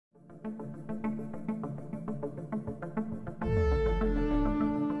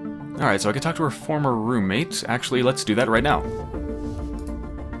Alright, so I can talk to her former roommate. Actually, let's do that right now.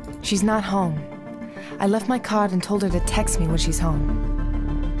 She's not home. I left my card and told her to text me when she's home.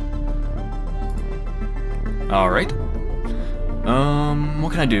 Alright.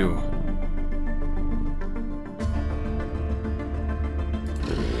 What can I do?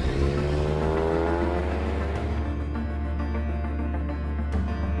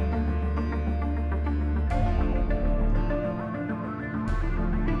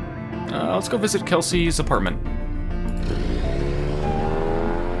 Let's go visit Kelsey's apartment.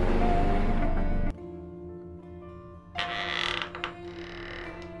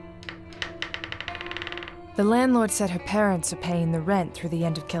 The landlord said her parents are paying the rent through the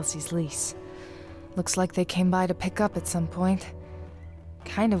end of Kelsey's lease. Looks like they came by to pick up at some point.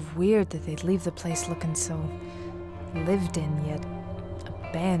 Kind of weird that they'd leave the place looking so lived in, yet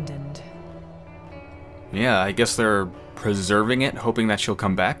abandoned. Yeah, I guess they're preserving it, hoping that she'll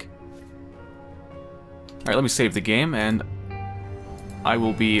come back. Alright, let me save the game, and I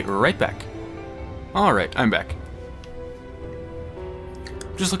will be right back. Alright, I'm back.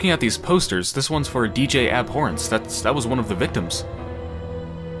 Just looking at these posters, this one's for DJ Abhorrence. That was one of the victims.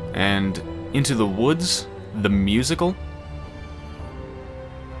 And Into the Woods, the musical.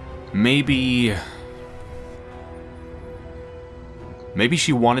 Maybe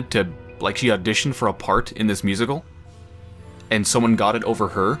she wanted to, like, she auditioned for a part in this musical, and someone got it over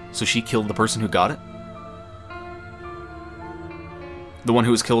her, so she killed the person who got it. The one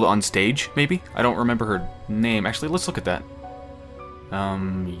who was killed on stage, maybe? I don't remember her name. Actually, let's look at that.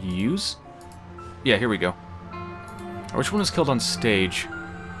 Use? Yeah, here we go. Which one was killed on stage?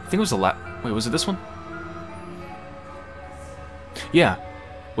 I think it was the wait, was it this one? Yeah.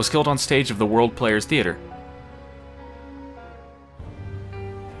 Was killed on stage of the World Players Theater.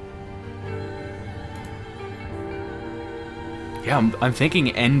 Yeah, I'm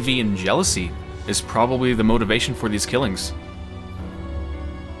thinking envy and jealousy is probably the motivation for these killings.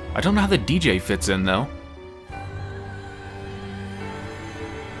 I don't know how the DJ fits in, though.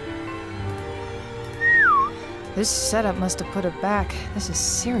 This setup must have put her back. This is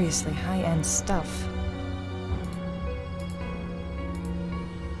seriously high-end stuff.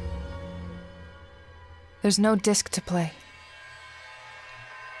 There's no disc to play.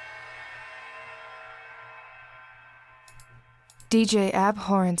 DJ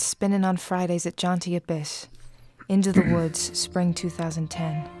Abhorrence spinning on Fridays at Jaunty Abyss. Into the Woods, spring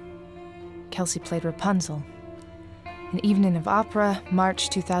 2010. Kelsey played Rapunzel. An Evening of Opera, March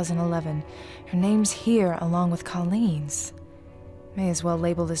 2011. Her name's here along with Colleen's. May as well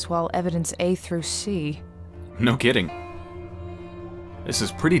label this wall evidence A through C. No kidding. This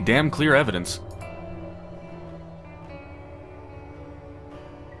is pretty damn clear evidence.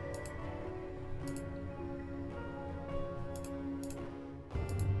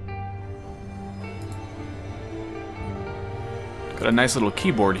 Got a nice little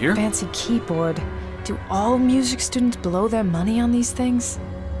keyboard here. Fancy keyboard. Do all music students blow their money on these things?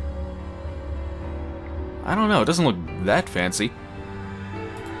 I don't know, it doesn't look that fancy.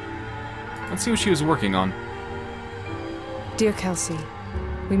 Let's see what she was working on. Dear Kelsey,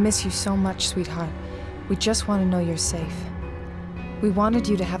 we miss you so much, sweetheart. We just want to know you're safe. We wanted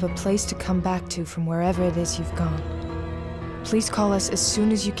you to have a place to come back to from wherever it is you've gone. Please call us as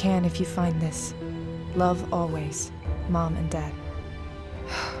soon as you can if you find this. Love always, Mom and Dad.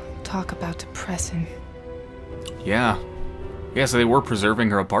 Talk about depressing. Yeah. Yeah, so they were preserving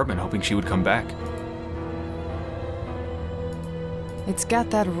her apartment, hoping she would come back. It's got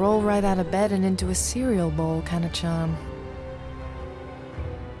that roll right out of bed and into a cereal bowl kind of charm.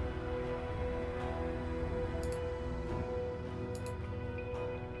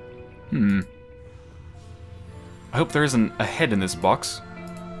 I hope there isn't a head in this box.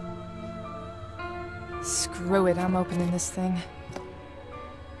 Screw it, I'm opening this thing.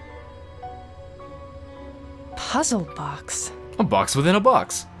 Puzzle box. A box within a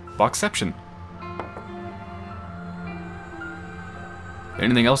box. Boxception.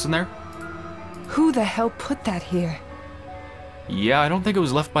 Anything else in there? Who the hell put that here? Yeah, I don't think it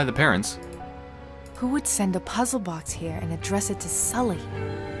was left by the parents. Who would send a puzzle box here and address it to Sully?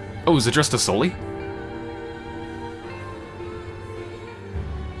 Oh, it was addressed to Sully?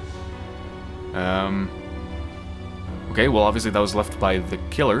 Okay, well obviously that was left by the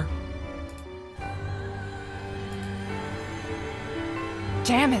killer.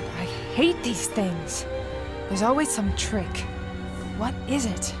 Damn it, I hate these things. There's always some trick. What is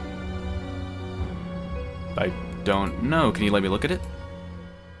it? I don't know. Can you let me look at it?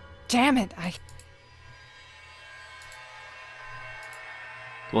 Damn it,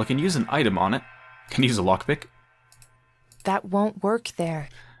 Well, I can use an item on it. Can you use a lockpick? That won't work there.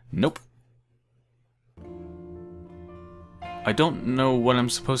 Nope. I don't know what I'm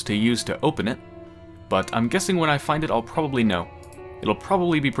supposed to use to open it, but I'm guessing when I find it I'll probably know. It'll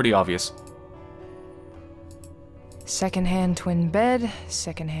probably be pretty obvious. Second-hand twin bed,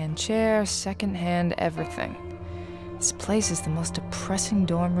 second-hand chair, second-hand everything. This place is the most depressing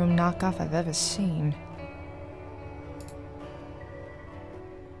dorm room knockoff I've ever seen.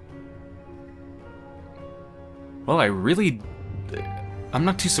 Well, I'm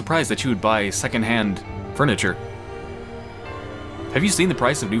not too surprised that you would buy second-hand furniture. Have you seen the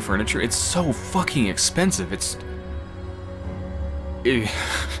price of new furniture? It's so fucking expensive.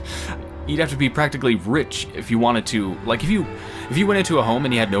 You'd have to be practically rich if you wanted to. Like, if you went into a home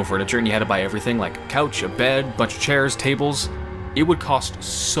and you had no furniture and you had to buy everything, like a couch, a bed, bunch of chairs, tables, it would cost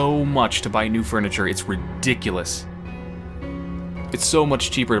so much to buy new furniture. It's ridiculous. It's so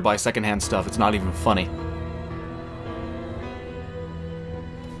much cheaper to buy secondhand stuff. It's not even funny.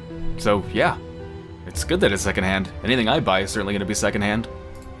 So, yeah. It's good that it's secondhand. Anything I buy is certainly going to be secondhand.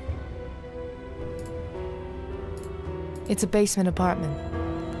 It's a basement apartment.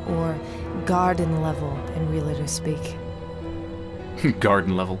 Or garden level, in realtor speak.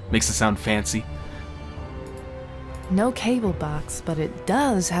 Garden level. Makes it sound fancy. No cable box, but it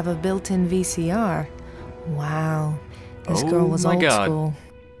does have a built-in VCR. Wow. This girl was old school.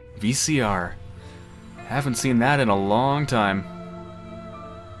 VCR. Haven't seen that in a long time.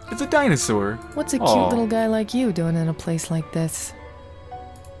 It's a dinosaur. What's a cute little guy like you doing in a place like this?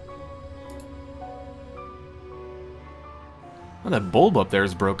 Oh, that bulb up there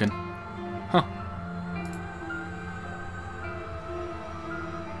is broken. Huh.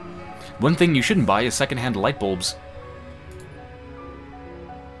 One thing you shouldn't buy is secondhand light bulbs.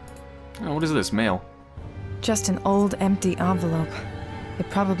 Oh, what is this? Mail. Just an old, empty envelope. It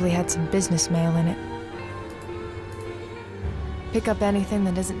probably had some business mail in it. Pick up anything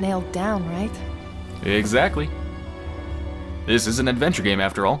that isn't nailed down, right? Exactly. This is an adventure game,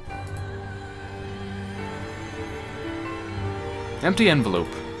 after all. Empty envelope.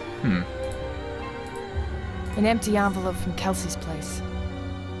 An empty envelope from Kelsey's place.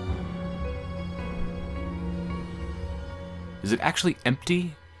 Is it actually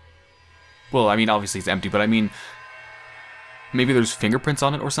empty? Well, I mean, obviously it's empty, but I mean, maybe there's fingerprints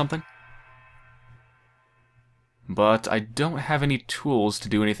on it or something? But I don't have any tools to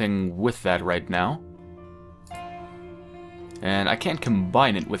do anything with that right now. And I can't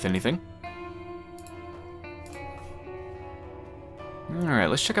combine it with anything. Alright,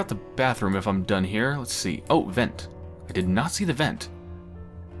 let's check out the bathroom if I'm done here. Let's see. Oh, vent. I did not see the vent.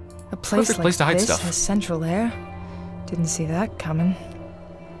 A place Perfect like place to hide this stuff. has central air. Didn't see that coming.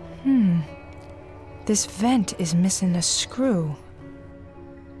 This vent is missing a screw.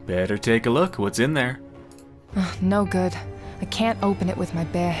 Better take a look. What's in there? No good. I can't open it with my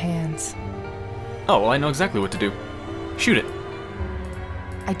bare hands. Oh, well, I know exactly what to do. Shoot it.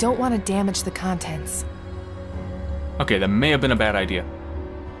 I don't want to damage the contents. Okay, that may have been a bad idea.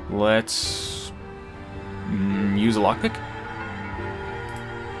 Let's use a lockpick?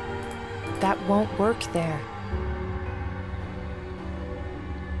 That won't work there.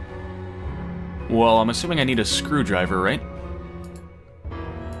 Well, I'm assuming I need a screwdriver, right?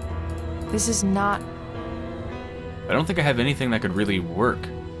 This is not... I don't think I have anything that could really work.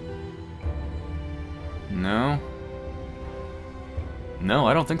 No. No,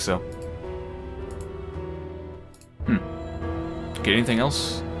 I don't think so. Okay, anything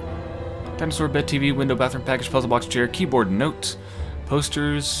else? Dinosaur, bed, TV, window, bathroom, package, puzzle box, chair, keyboard, note,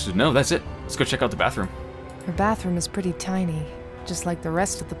 posters. No, that's it. Let's go check out the bathroom. Her bathroom is pretty tiny, just like the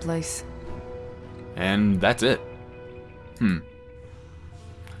rest of the place. And that's it.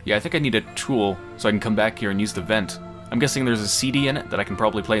 Yeah, I think I need a tool so I can come back here and use the vent. I'm guessing there's a CD in it that I can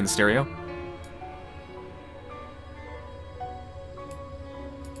probably play in the stereo.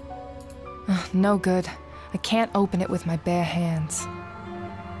 No good. I can't open it with my bare hands.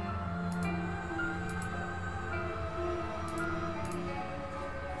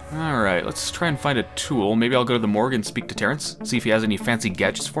 Alright, let's try and find a tool. Maybe I'll go to the morgue and speak to Terrence, see if he has any fancy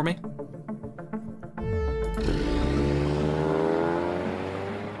gadgets for me.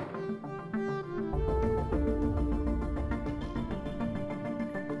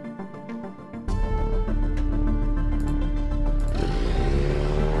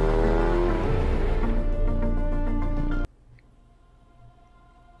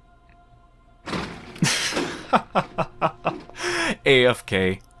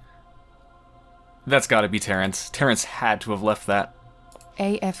 AFK. That's gotta be Terrence. Terrence had to have left that.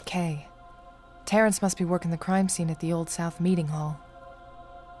 AFK. Terrence must be working the crime scene at the Old South Meeting Hall.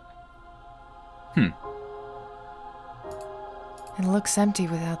 It looks empty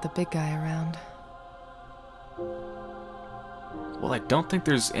without the big guy around. Well, I don't think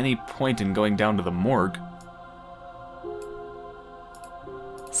there's any point in going down to the morgue.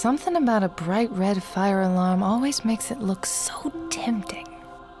 Something about a bright red fire alarm always makes it look so tempting.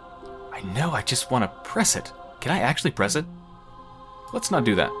 I know, I just want to press it. Can I actually press it? Let's not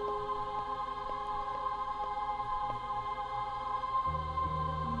do that.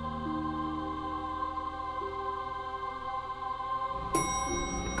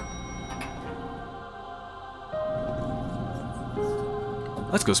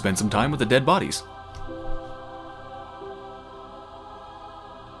 Let's go spend some time with the dead bodies.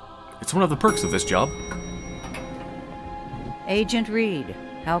 It's one of the perks of this job. Agent Reed,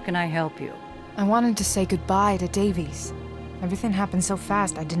 how can I help you? I wanted to say goodbye to Davies. Everything happened so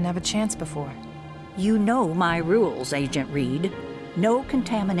fast I didn't have a chance before. You know my rules, Agent Reed. No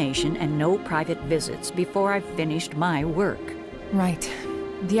contamination and no private visits before I've finished my work. Right.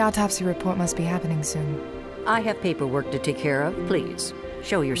 The autopsy report must be happening soon. I have paperwork to take care of. Please,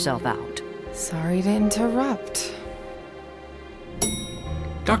 show yourself out. Sorry to interrupt.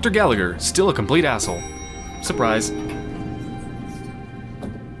 Dr. Gallagher, still a complete asshole. Surprise.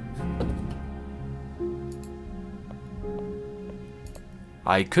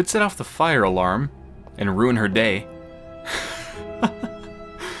 I could set off the fire alarm and ruin her day.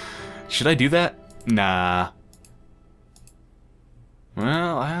 Should I do that? Nah.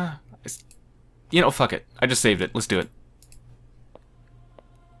 Well, you know, fuck it. I just saved it. Let's do it.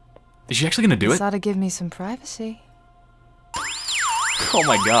 Is she actually gonna do it? This ought to give me some privacy. Oh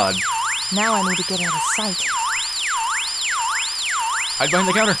my god. Now I need to get out of sight. Hide behind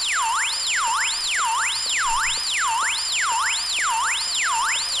the counter.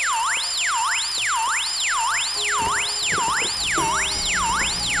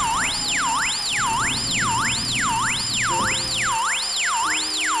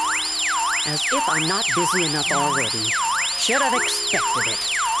 As if I'm not busy enough already. Should have expected it.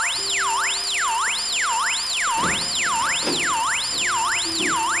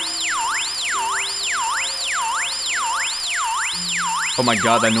 Oh my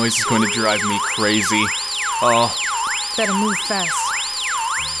god, that noise is going to drive me crazy. Oh. Better move fast.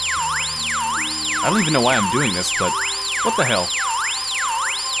 I don't even know why I'm doing this, but what the hell?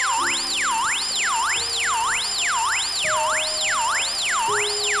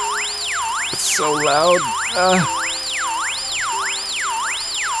 It's so loud.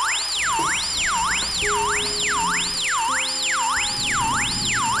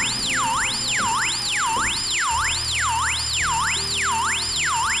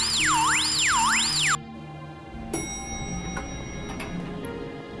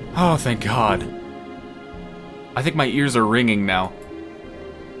 Oh, thank God. I think my ears are ringing now.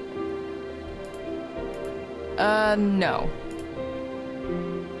 No.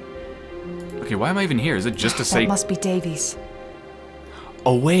 Okay, why am I even here? Is it just to say... That must be Davies.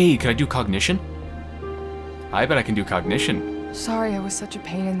 Oh, wait, can I do cognition? I bet I can do cognition. Sorry I was such a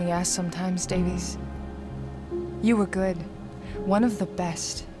pain in the ass sometimes, Davies. You were good. One of the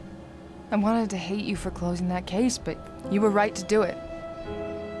best. I wanted to hate you for closing that case, but you were right to do it.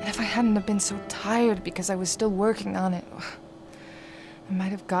 And if I hadn't have been so tired because I was still working on it, I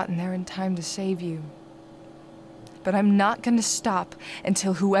might have gotten there in time to save you. But I'm not gonna stop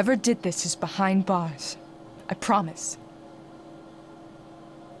until whoever did this is behind bars. I promise.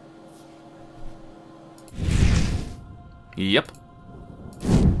 Yep.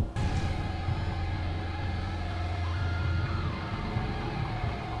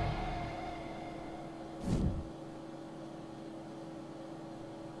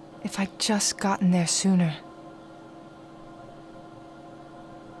 If I'd just gotten there sooner.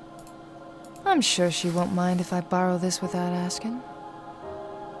 I'm sure she won't mind if I borrow this without asking.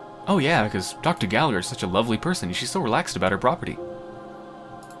 Oh yeah, because Dr. Gallagher is such a lovely person. She's so relaxed about her property.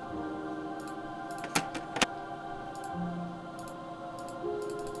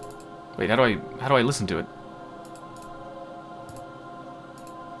 Wait, how do I listen to it?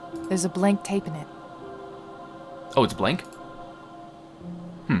 There's a blank tape in it. Oh, it's blank?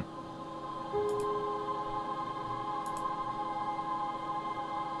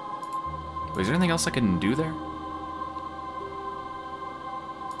 Wait, is there anything else I can do there?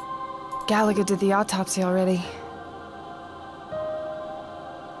 Gallagher did the autopsy already.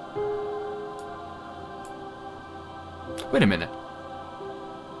 Wait a minute.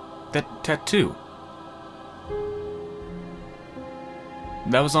 That tattoo.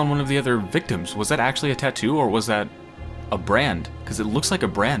 That was on one of the other victims. Was that actually a tattoo or was that a brand? Because it looks like a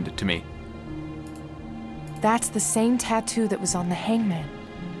brand to me. That's the same tattoo that was on the hangman.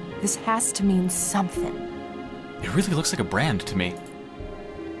 This has to mean something. It really looks like a brand to me.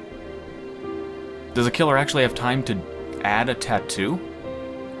 Does a killer actually have time to add a tattoo?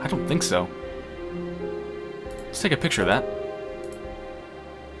 I don't think so. Let's take a picture of that.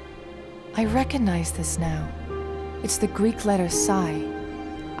 I recognize this now. It's the Greek letter psi.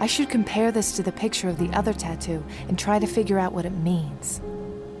 I should compare this to the picture of the other tattoo and try to figure out what it means.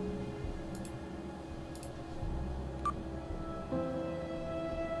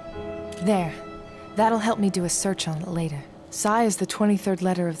 There. That'll help me do a search on it later. Psi is the 23rd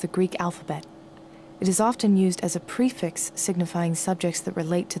letter of the Greek alphabet. It is often used as a prefix signifying subjects that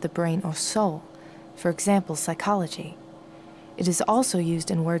relate to the brain or soul. For example, psychology. It is also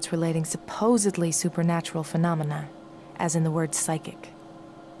used in words relating supposedly supernatural phenomena, as in the word psychic,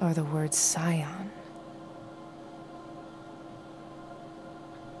 or the word scion.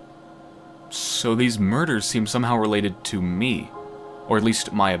 So these murders seem somehow related to me, or at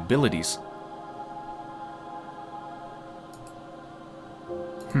least my abilities.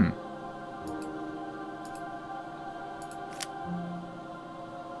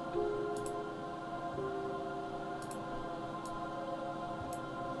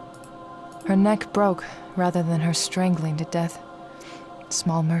 Her neck broke, rather than her strangling to death.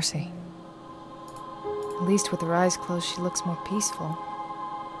 Small mercy. At least with her eyes closed, she looks more peaceful.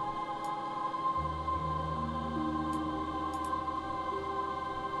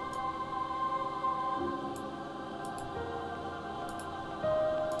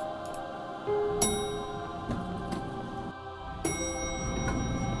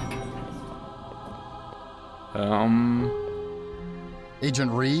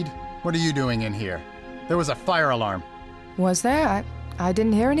 Agent Reed, what are you doing in here? There was a fire alarm. Was there? I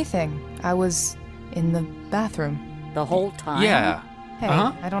didn't hear anything. I was in the bathroom. The whole time? Yeah. Hey,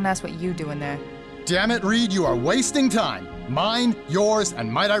 I don't ask what you do in there. Damn it, Reed, you are wasting time. Mine, yours,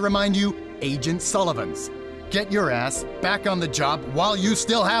 and might I remind you, Agent Sullivan's. Get your ass back on the job while you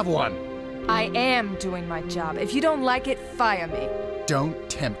still have one. I am doing my job. If you don't like it, fire me. Don't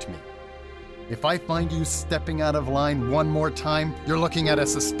tempt me. If I find you stepping out of line one more time, you're looking at a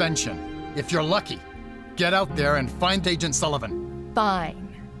suspension. If you're lucky, get out there and find Agent Sullivan.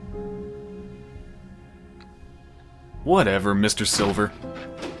 Fine. Whatever, Mr. Silver.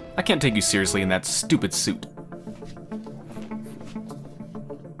 I can't take you seriously in that stupid suit.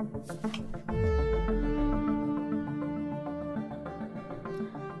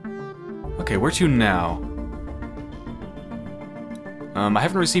 Okay, where to now? I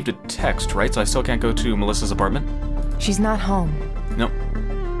haven't received a text, right? So I still can't go to Melissa's apartment? She's not home. Nope.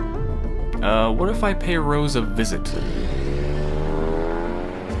 What if I pay Rose a visit?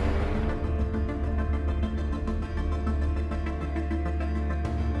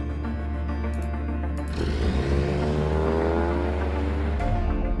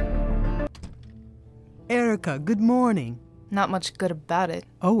 Erica, good morning. Not much good about it.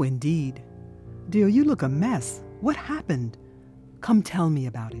 Oh, indeed. Dear, you look a mess. What happened? Come tell me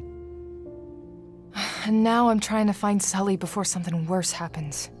about it. And now I'm trying to find Sully before something worse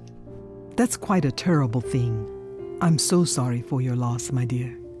happens. That's quite a terrible thing. I'm so sorry for your loss, my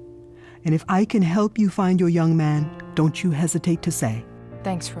dear. And if I can help you find your young man, don't you hesitate to say.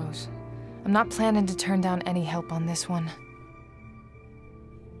 Thanks, Rose. I'm not planning to turn down any help on this one.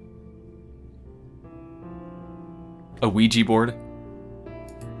 A Ouija board?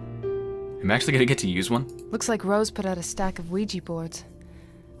 I'm actually gonna get to use one? Looks like Rose put out a stack of Ouija boards.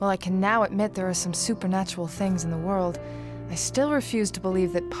 While I can now admit there are some supernatural things in the world, I still refuse to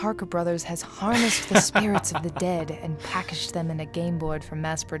believe that Parker Brothers has harnessed the spirits of the dead and packaged them in a game board for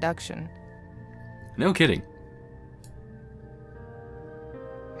mass production. No kidding.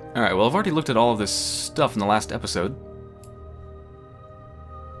 Alright, well I've already looked at all of this stuff in the last episode.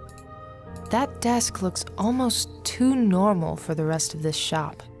 That desk looks almost too normal for the rest of this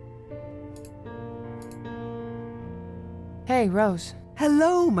shop. Hey, Rose.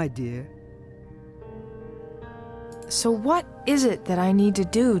 Hello, my dear. So what is it that I need to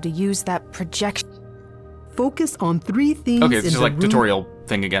do to use that projection? Focus on 3 things Okay, this is like room. tutorial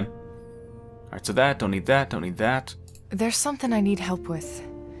thing again. Alright, so that, don't need that, don't need that. There's something I need help with.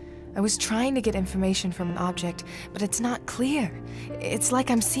 I was trying to get information from an object, but it's not clear. It's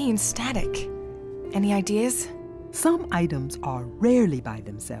like I'm seeing static. Any ideas? Some items are rarely by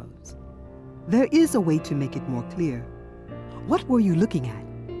themselves. There is a way to make it more clear. What were you looking at?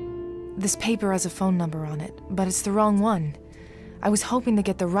 This paper has a phone number on it, but it's the wrong one. I was hoping to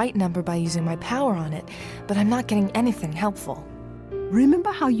get the right number by using my power on it, but I'm not getting anything helpful.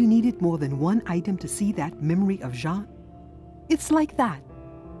 Remember how you needed more than one item to see that memory of Jean? It's like that.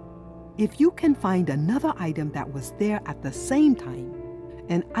 If you can find another item that was there at the same time,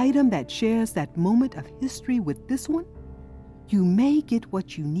 an item that shares that moment of history with this one, you may get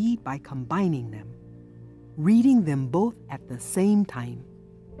what you need by combining them, reading them both at the same time.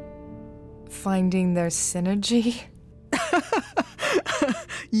 Finding their synergy?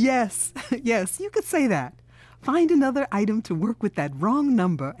 Yes, yes, you could say that. Find another item to work with that wrong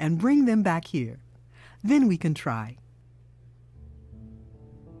number and bring them back here. Then we can try.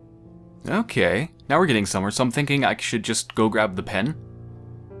 Okay, now we're getting somewhere, so I'm thinking I should just go grab the pen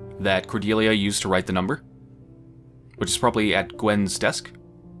that Cordelia used to write the number, which is probably at Gwen's desk.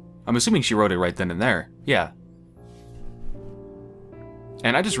 I'm assuming she wrote it right then and there. Yeah.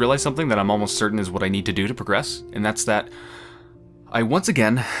 And I just realized something that I'm almost certain is what I need to do to progress, and that's that I once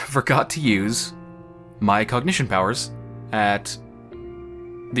again forgot to use my cognition powers at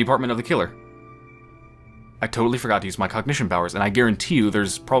the apartment of the killer. I totally forgot to use my cognition powers, and I guarantee you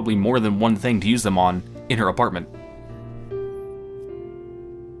there's probably more than one thing to use them on in her apartment.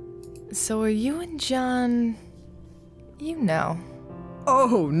 So are you and John... you know.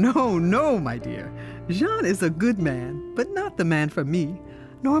 Oh, no, my dear. Jean is a good man, but not the man for me,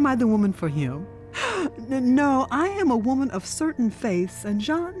 nor am I the woman for him. No, I am a woman of certain faiths, and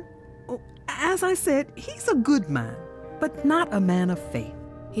Jean, as I said, he's a good man, but not a man of faith.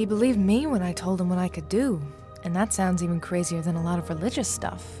 He believed me when I told him what I could do, and that sounds even crazier than a lot of religious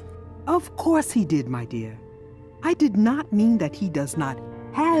stuff. Of course he did, my dear. I did not mean that he does not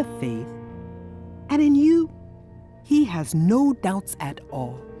have faith, and in you, he has no doubts at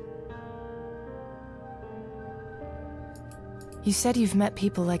all. You said you've met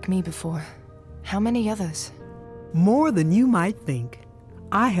people like me before. How many others? More than you might think.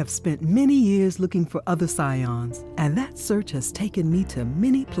 I have spent many years looking for other scions, and that search has taken me to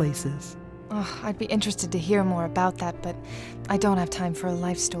many places. Oh, I'd be interested to hear more about that, but I don't have time for a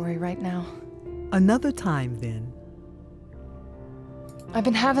life story right now. Another time, then. I've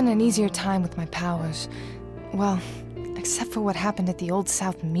been having an easier time with my powers. Well, except for what happened at the Old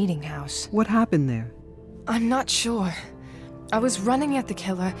South meeting house. What happened there? I'm not sure. I was running at the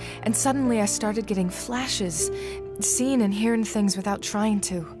killer, and suddenly I started getting flashes, seeing and hearing things without trying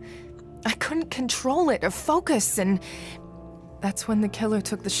to. I couldn't control it or focus, and that's when the killer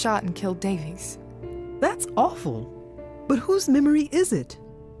took the shot and killed Davies. That's awful. But whose memory is it?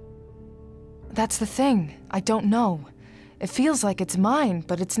 That's the thing. I don't know. It feels like it's mine,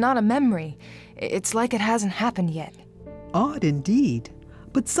 but it's not a memory. It's like it hasn't happened yet. Odd indeed.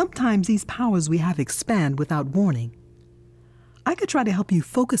 But sometimes these powers we have expand without warning. I could try to help you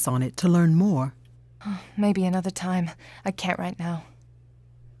focus on it to learn more. Maybe another time. I can't right now.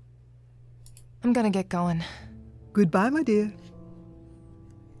 I'm gonna get going. Goodbye, my dear.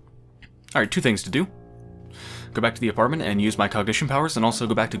 Alright, two things to do. Go back to the apartment and use my cognition powers, and also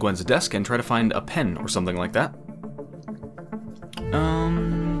go back to Gwen's desk and try to find a pen or something like that.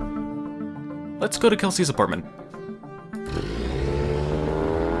 Let's go to Kelsey's apartment.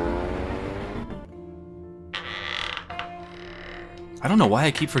 I don't know why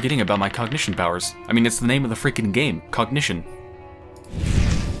I keep forgetting about my cognition powers. I mean, it's the name of the freaking game, Cognition.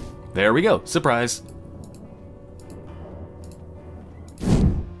 There we go, surprise.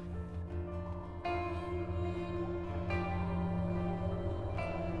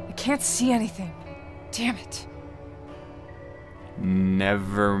 I can't see anything. Damn it.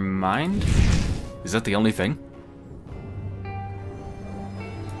 Never mind. Is that the only thing?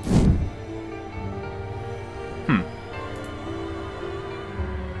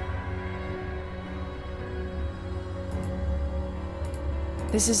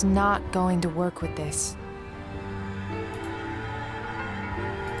 This is not going to work with this.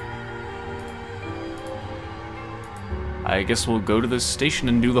 I guess we'll go to the station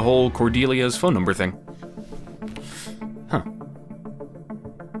and do the whole Cordelia's phone number thing. Huh.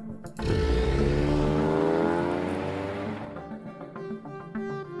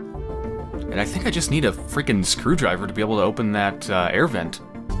 And I think I just need a freaking screwdriver to be able to open that air vent.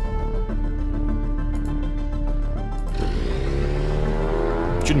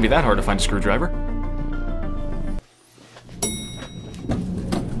 Shouldn't be that hard to find a screwdriver.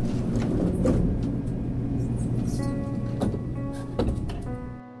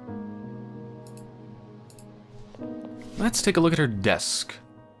 Let's take a look at her desk.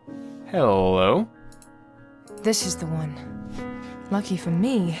 Hello. This is the one. Lucky for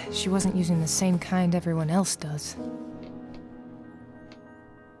me, she wasn't using the same kind everyone else does.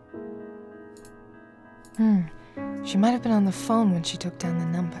 She might have been on the phone when she took down the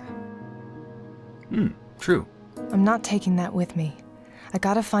number. True. I'm not taking that with me. I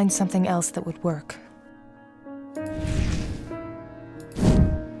gotta find something else that would work.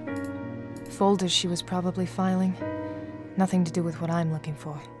 Folders she was probably filing. Nothing to do with what I'm looking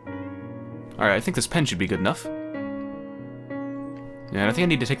for. Alright, I think this pen should be good enough. Yeah, I think I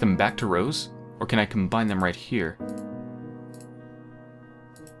need to take them back to Rose. Or can I combine them right here?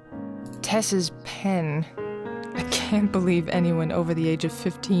 Tess's pen. I can't believe anyone over the age of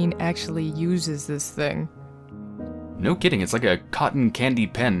 15 actually uses this thing. No kidding, it's like a cotton candy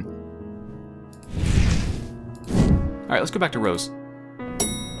pen. Alright, let's go back to Rose.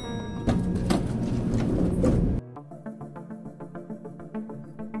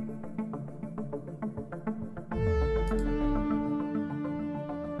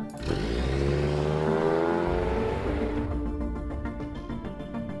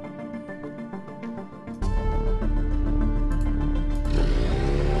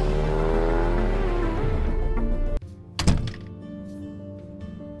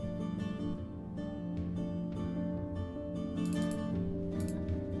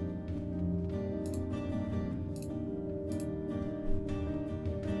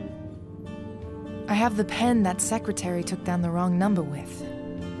 I have the pen that secretary took down the wrong number with.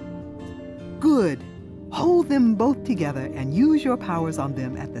 Good. Hold them both together and use your powers on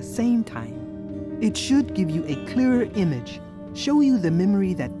them at the same time. It should give you a clearer image, show you the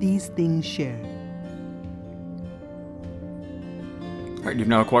memory that these things share. Alright, you've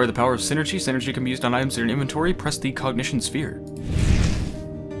now acquired the power of synergy. Synergy can be used on items in your inventory. Press the Cognition sphere.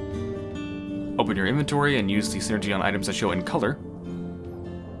 Open your inventory and use the synergy on items that show in color.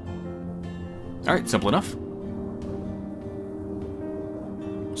 Alright, simple enough.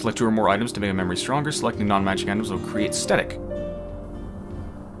 Select 2 or more items to make a memory stronger. Selecting non-matching items will create static.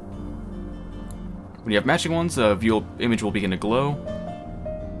 When you have matching ones, the view image will begin to glow.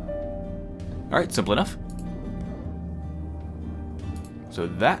 Alright, simple enough. So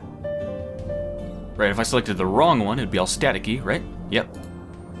that... Right, if I selected the wrong one, it'd be all static-y, right? Yep.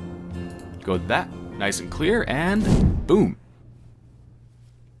 Go with that, nice and clear, and boom.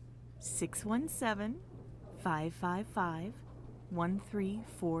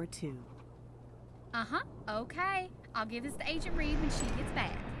 617-555-1342. Uh-huh, okay. I'll give this to Agent Reed when she gets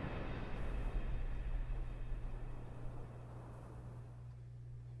back.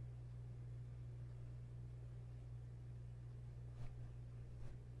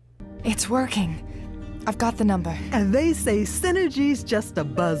 It's working. I've got the number. And they say synergy's just a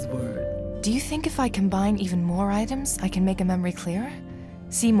buzzword. Do you think if I combine even more items, I can make a memory clearer?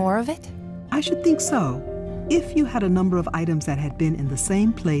 See more of it? I should think so. If you had a number of items that had been in the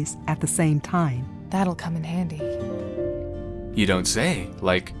same place at the same time. That'll come in handy. You don't say.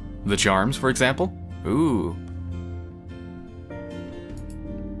 Like, the charms, for example? Ooh.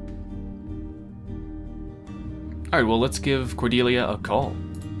 Alright, well, let's give Cordelia a call.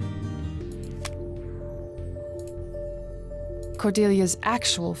 Cordelia's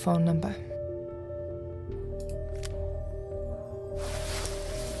actual phone number.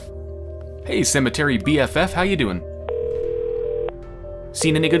 Hey, Cemetery BFF, how you doing?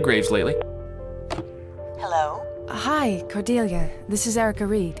 Seen any good graves lately? Hello? Hi, Cordelia. This is Erica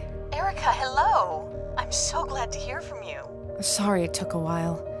Reed. Erica, hello! I'm so glad to hear from you. Sorry it took a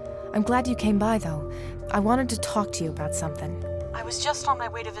while. I'm glad you came by, though. I wanted to talk to you about something. I was just on my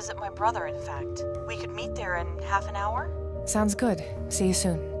way to visit my brother, in fact. We could meet there in half an hour? Sounds good. See you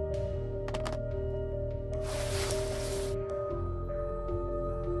soon.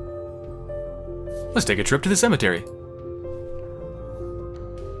 Let's take a trip to the cemetery.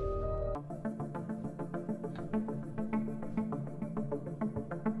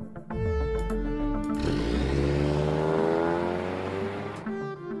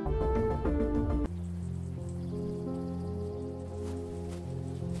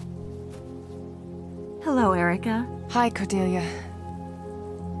 Hello, Erica. Hi, Cordelia.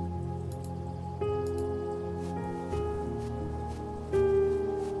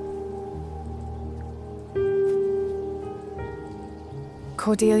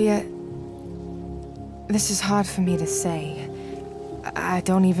 Cordelia, this is hard for me to say. I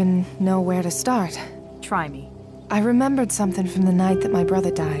don't even know where to start. Try me. I remembered something from the night that my brother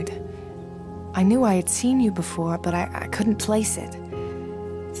died. I knew I had seen you before, but I couldn't place it.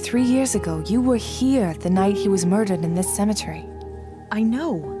 3 years ago, you were here the night he was murdered in this cemetery. I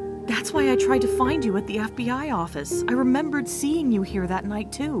know. That's why I tried to find you at the FBI office. I remembered seeing you here that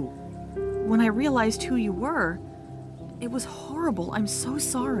night, too. When I realized who you were, it was horrible. I'm so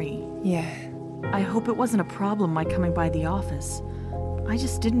sorry. Yeah. I hope it wasn't a problem my coming by the office. I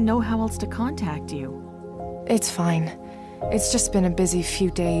just didn't know how else to contact you. It's fine. It's just been a busy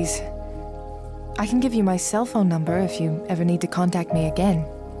few days. I can give you my cell phone number if you ever need to contact me again.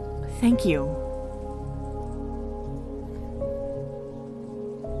 Thank you.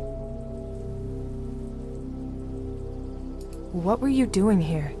 what were you doing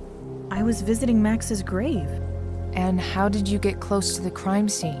here? I was visiting Max's grave. And how did you get close to the crime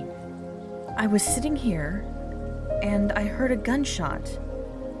scene? I was sitting here, and I heard a gunshot.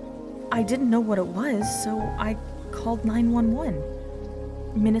 I didn't know what it was, so I called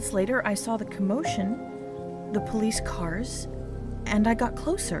 911. Minutes later, I saw the commotion, the police cars, and I got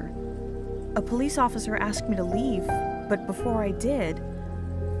closer. A police officer asked me to leave, but before I did,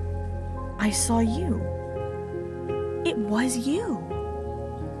 I saw you. It was you.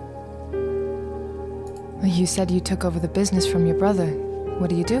 You said you took over the business from your brother. What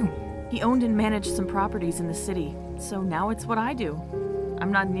do you do? He owned and managed some properties in the city, so now it's what I do.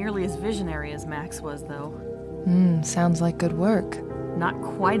 I'm not nearly as visionary as Max was, though. Sounds like good work. Not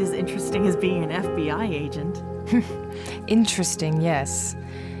quite as interesting as being an FBI agent. Interesting, yes.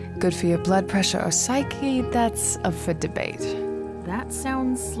 Good for your blood pressure or psyche, that's up for debate. That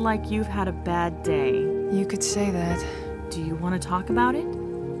sounds like you've had a bad day. You could say that. Do you want to talk about it?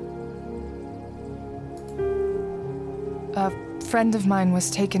 A friend of mine was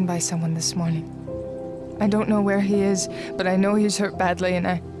taken by someone this morning. I don't know where he is, but I know he's hurt badly and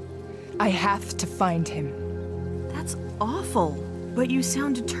I have to find him. That's awful. But you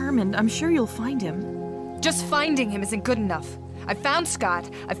sound determined. I'm sure you'll find him. Just finding him isn't good enough. I found Scott,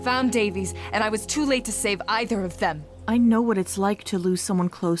 I found Davies, and I was too late to save either of them. I know what it's like to lose someone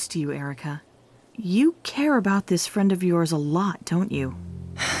close to you, Erica. You care about this friend of yours a lot, don't you?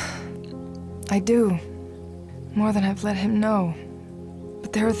 I do. More than I've let him know.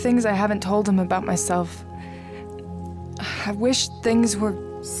 But there are things I haven't told him about myself. I wish things were...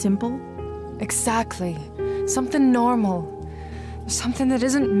 simple? Exactly. Something normal. Something that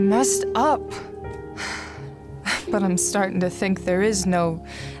isn't messed up. But I'm starting to think there is no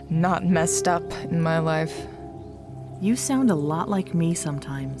not messed up in my life. You sound a lot like me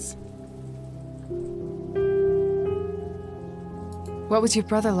sometimes. What was your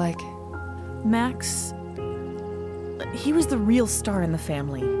brother like? Max... he was the real star in the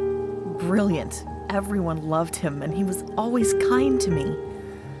family. Brilliant. Everyone loved him, and he was always kind to me.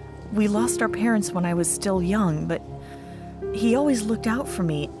 We lost our parents when I was still young, but he always looked out for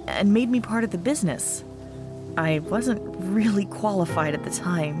me and made me part of the business. I wasn't really qualified at the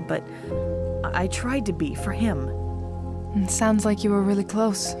time, but I tried to be for him. It sounds like you were really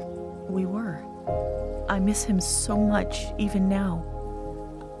close. We were. I miss him so much, even now.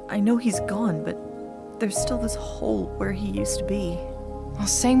 I know he's gone, but there's still this hole where he used to be. Well,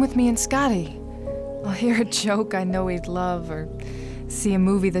 same with me and Scotty. I'll hear a joke I know he'd love, or see a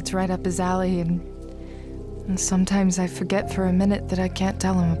movie that's right up his alley, and sometimes I forget for a minute that I can't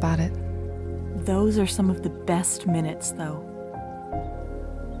tell him about it. Those are some of the best minutes, though.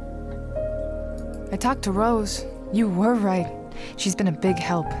 I talked to Rose. You were right. She's been a big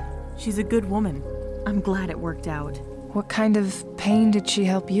help. She's a good woman. I'm glad it worked out. What kind of pain did she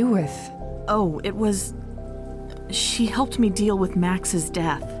help you with? Oh, it was... she helped me deal with Max's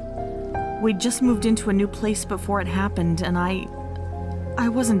death. We'd just moved into a new place before it happened, and I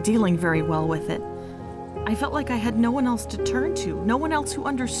wasn't dealing very well with it. I felt like I had no one else to turn to, no one else who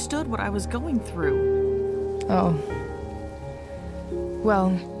understood what I was going through. Oh. Well,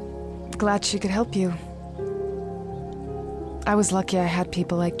 glad she could help you. I was lucky I had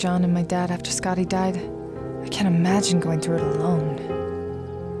people like John and my dad after Scotty died. I can't imagine going through it alone.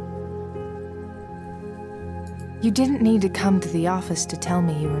 You didn't need to come to the office to tell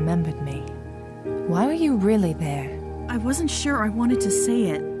me you remembered me. Why were you really there? I wasn't sure I wanted to say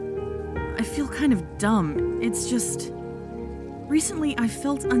it. I feel kind of dumb. It's just... recently I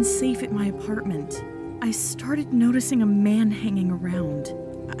felt unsafe at my apartment. I started noticing a man hanging around.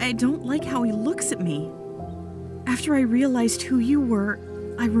 I don't like how he looks at me. After I realized who you were,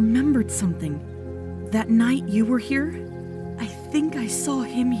 I remembered something. That night you were here, I think I saw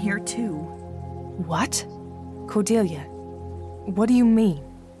him here too. What? Cordelia, what do you mean?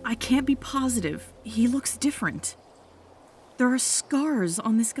 I can't be positive. He looks different. There are scars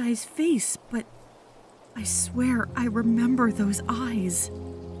on this guy's face, but I swear I remember those eyes.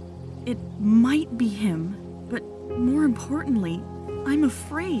 It might be him, but more importantly, I'm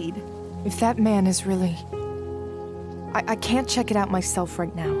afraid. If that man is really... I can't check it out myself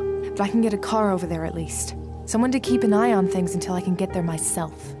right now, but I can get a car over there at least. Someone to keep an eye on things until I can get there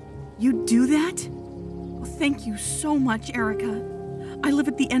myself. You'd do that? Oh, thank you so much, Erica. I live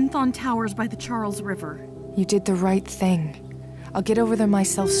at the Enthon Towers by the Charles River. You did the right thing. I'll get over there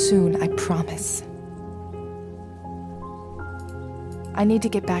myself soon, I promise. I need to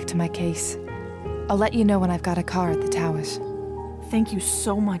get back to my case. I'll let you know when I've got a car at the towers. Thank you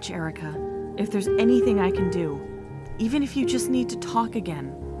so much, Erica. If there's anything I can do, even if you just need to talk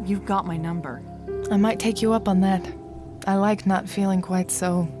again, you've got my number. I might take you up on that. I like not feeling quite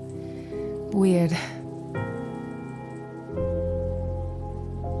so weird.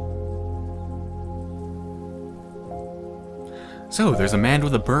 So, there's a man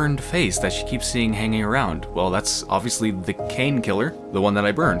with a burned face that she keeps seeing hanging around. Well, that's obviously the Kane killer, the one that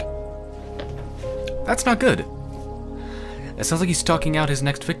I burned. That's not good. It sounds like he's stalking out his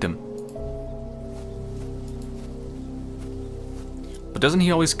next victim. But doesn't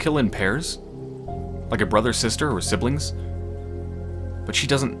he always kill in pairs? Like a brother, sister, or siblings? But she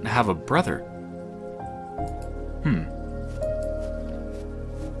doesn't have a brother.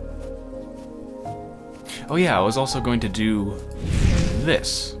 Oh yeah, I was also going to do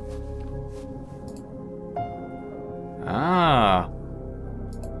this.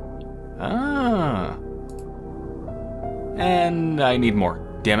 And I need more.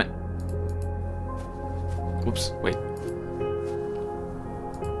 Damn it. Whoops, wait.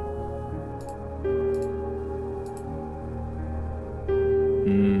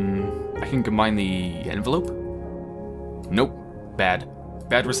 I can combine the envelope? Nope. Bad.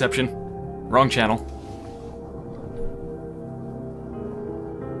 Bad reception. Wrong channel.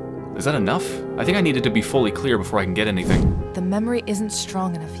 Is that enough? I think I need it to be fully clear before I can get anything. The memory isn't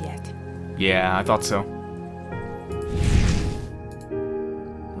strong enough yet. Yeah, I thought so.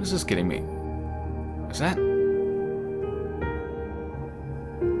 What is this getting me? Is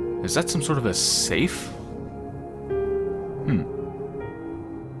that some sort of a safe?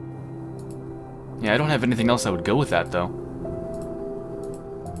 Yeah, I don't have anything else that would go with that, though.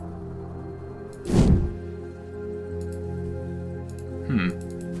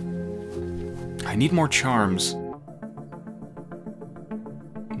 I need more charms.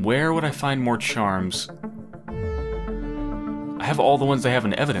 Where would I find more charms? I have all the ones they have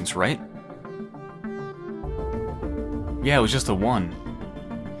in evidence, right? Yeah, it was just the one.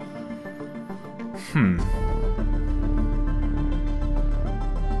 I'm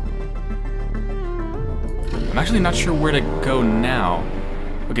actually not sure where to go now.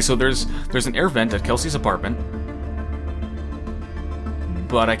 Okay, so there's an air vent at Kelsey's apartment.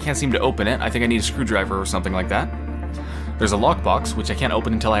 But I can't seem to open it. I think I need a screwdriver or something like that. There's a lockbox, which I can't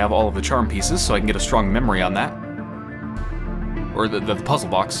open until I have all of the charm pieces, so I can get a strong memory on that. Or the puzzle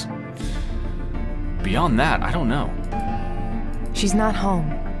box. Beyond that, I don't know. She's not home.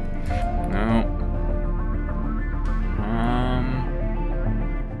 No.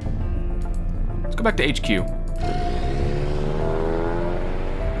 Let's go back to HQ.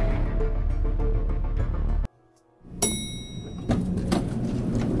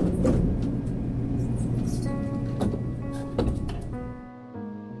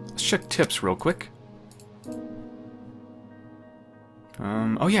 Check tips real quick.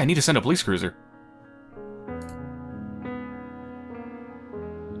 Oh yeah, I need to send a police cruiser.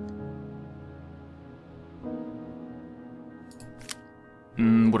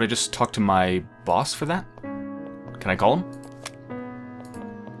 Would I just talk to my boss for that? Can I call him?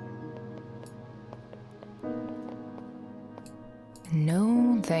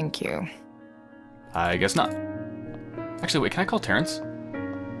 No, thank you. I guess not. Actually, wait, can I call Terrence?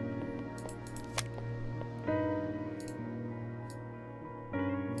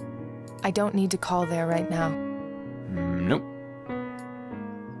 I don't need to call there right now. Nope.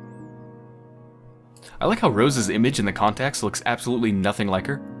 I like how Rose's image in the contacts looks absolutely nothing like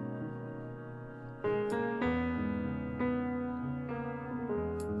her.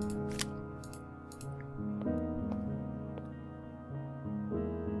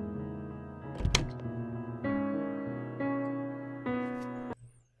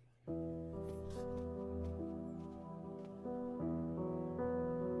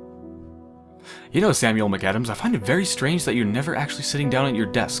 You know, Samuel McAdams, I find it very strange that you're never actually sitting down at your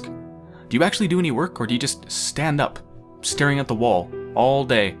desk. Do you actually do any work, or do you just stand up, staring at the wall, all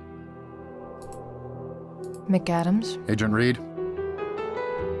day? McAdams? Agent Reed?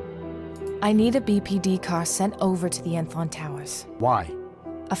 I need a BPD car sent over to the Enthon Towers. Why?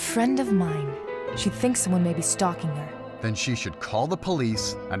 A friend of mine. She thinks someone may be stalking her. Then she should call the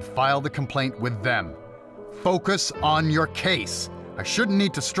police and file the complaint with them. Focus on your case. I shouldn't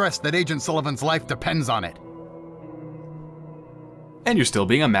need to stress that Agent Sullivan's life depends on it. And you're still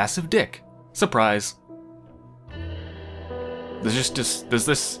being a massive dick. Surprise. Does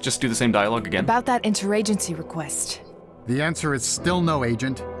this just do the same dialogue again? About that interagency request. The answer is still no,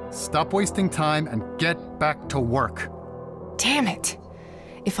 Agent. Stop wasting time and get back to work. Damn it!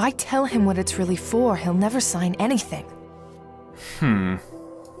 If I tell him what it's really for, he'll never sign anything.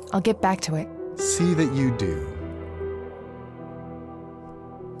 I'll get back to it. See that you do.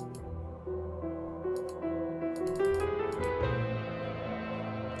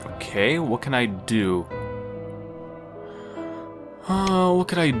 Okay, what can I do? Oh, what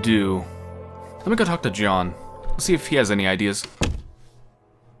could I do? Let me go talk to John. Let's see if he has any ideas.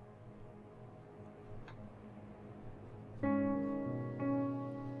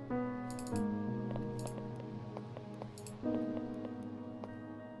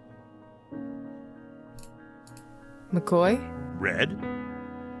 McCoy? Red?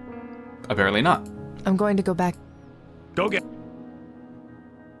 Apparently not. I'm going to go back. Go get...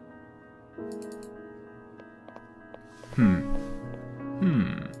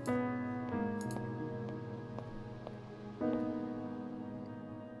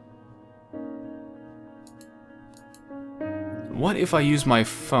 What if I use my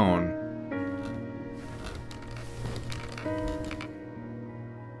phone?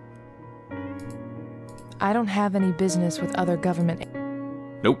 I don't have any business with other government.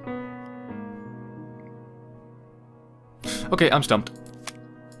 Nope. Okay, I'm stumped.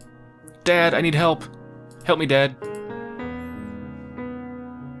 Dad, I need help. Help me, Dad.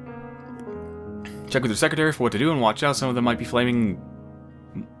 Check with your secretary for what to do and watch out. Some of them might be flaming...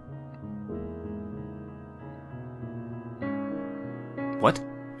 What?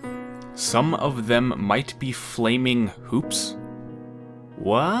 Some of them might be flaming hoops?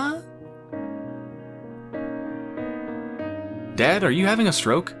 What? Dad, are you having a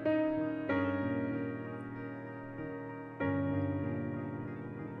stroke?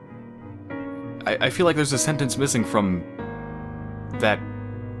 I feel like there's a sentence missing from that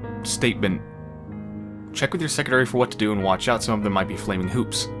statement. Check with your secretary for what to do and watch out. Some of them might be flaming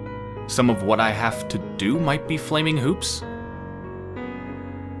hoops. Some of what I have to do might be flaming hoops?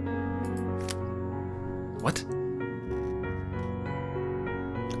 What?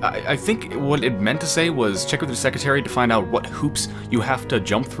 I think what it meant to say was check with your secretary to find out what hoops you have to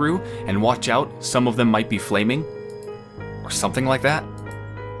jump through and watch out. Some of them might be flaming. Or something like that.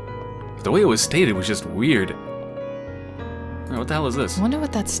 The way it was stated was just weird. Oh, what the hell is this? Wonder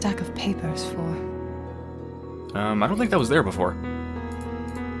what that stack of paper is for. I don't think that was there before.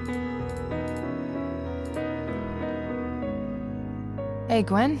 Hey,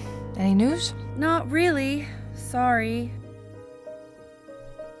 Gwen. Any news? Not really. Sorry.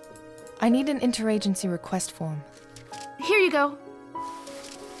 I need an interagency request form. Here you go.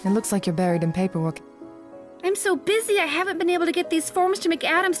 It looks like you're buried in paperwork. I'm so busy I haven't been able to get these forms to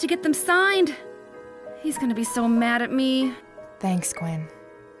McAdams to get them signed. He's gonna be so mad at me. Thanks, Gwen.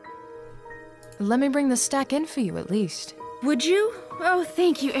 Let me bring the stack in for you, at least. Would you? Oh,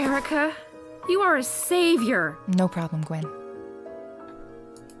 thank you, Erica. You are a savior. No problem, Gwen.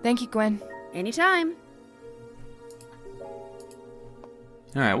 Thank you, Gwen. Anytime.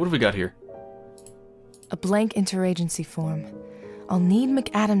 Alright, what have we got here? A blank interagency form. I'll need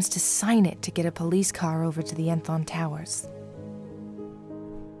McAdams to sign it to get a police car over to the Enthon Towers.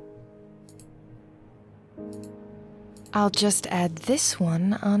 I'll just add this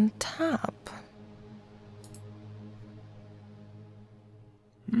one on top.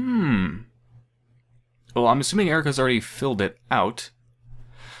 Well, I'm assuming Erica's already filled it out.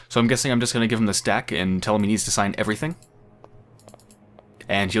 So I'm guessing I'm just going to give him the stack and tell him he needs to sign everything.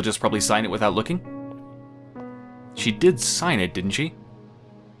 And he'll just probably sign it without looking. She did sign it, didn't she?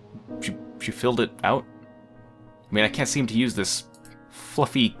 She filled it out? I mean, I can't seem to use this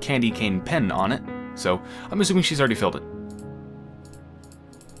fluffy candy cane pen on it, so I'm assuming she's already filled it.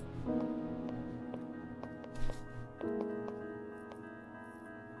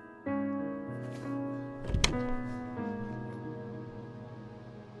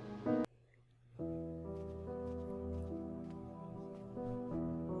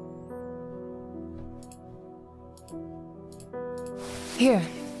 Here,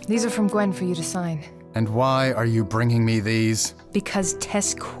 these are from Gwen for you to sign. And why are you bringing me these? Because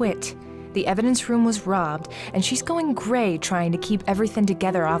Tess quit. The evidence room was robbed, and she's going gray trying to keep everything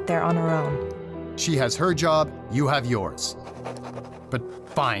together out there on her own. She has her job, you have yours. But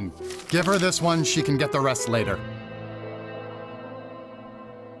fine, give her this one, she can get the rest later.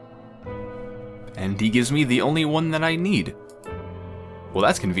 And he gives me the only one that I need. Well,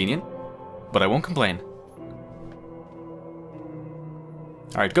 that's convenient, but I won't complain.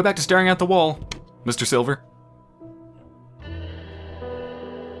 Alright, go back to staring at the wall, Mr. Silver.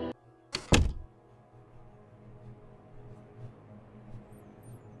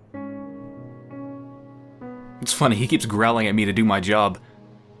 It's funny, he keeps growling at me to do my job.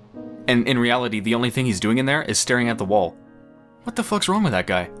 And in reality, the only thing he's doing in there is staring at the wall. What the fuck's wrong with that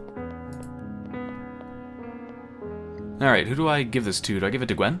guy? Alright, who do I give this to? Do I give it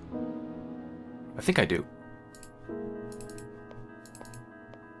to Gwen? I think I do.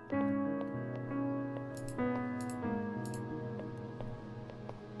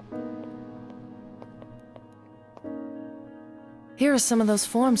 Here Here are some of those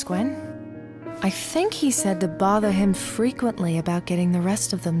forms, Gwen. I think he said to bother him frequently about getting the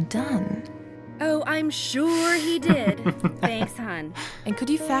rest of them done. Oh, I'm sure he did. Thanks, hon. And could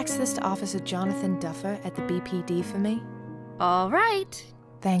you fax this to Officer Jonathan Duffer at the BPD for me? All right.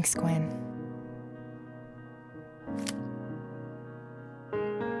 Thanks, Gwen.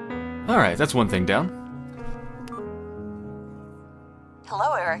 Alright, that's one thing down.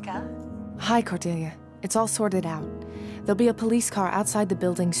 Hello, Erica. Hi, Cordelia. It's all sorted out. There'll be a police car outside the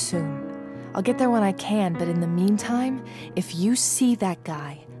building soon. I'll get there when I can, but in the meantime, if you see that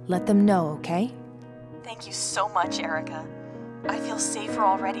guy, let them know, okay? Thank you so much, Erica. I feel safer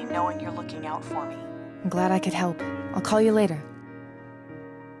already knowing you're looking out for me. I'm glad I could help. I'll call you later.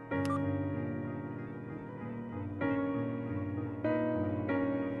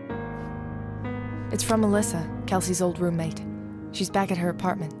 It's from Melissa, Kelsey's old roommate. She's back at her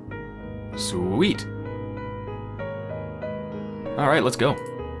apartment. Sweet. Alright, let's go.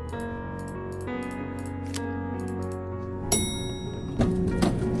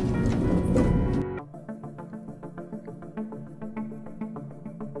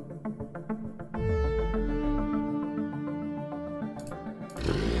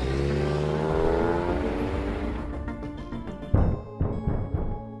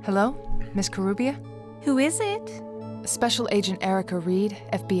 Hello? Miss Karubia? Who is it? Special Agent Erica Reed,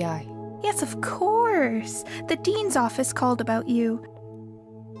 FBI. Yes, of course. The Dean's office called about you.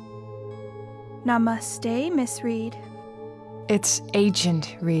 Namaste, Miss Reed. It's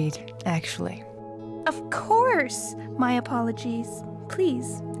Agent Reed, actually. Of course. My apologies.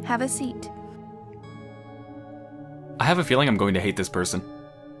 Please, have a seat. I have a feeling I'm going to hate this person.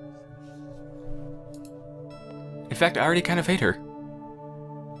 In fact, I already kind of hate her.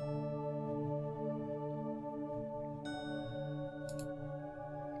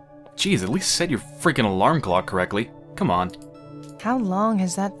 Jeez, at least set your freaking alarm clock correctly. Come on. How long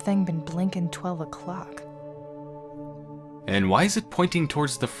has that thing been blinking 12 o'clock? And why is it pointing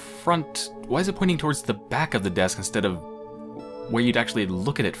towards the front? Why is it pointing towards the back of the desk instead of where you'd actually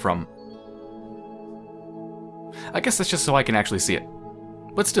look at it from? I guess that's just so I can actually see it.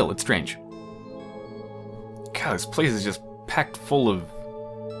 But still, it's strange. God, this place is just packed full of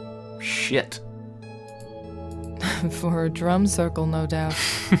shit. For a drum circle, no doubt.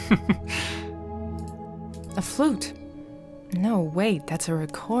 A flute. No, wait, that's a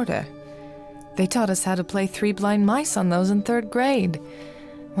recorder. They taught us how to play Three Blind Mice on those in 3rd grade.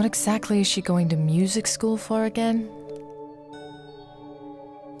 What exactly is she going to music school for again?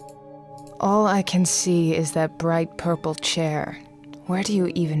 All I can see is that bright purple chair. Where do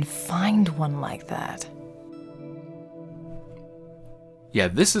you even find one like that? Yeah,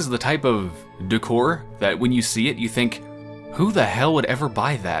 this is the type of decor that when you see it, you think, who the hell would ever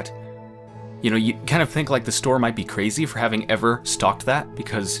buy that? You know, you kind of think like the store might be crazy for having ever stocked that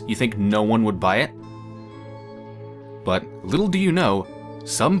because you think no one would buy it. But little do you know,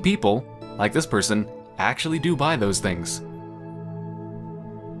 some people, like this person, actually do buy those things.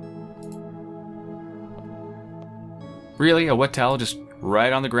 Really? A wet towel just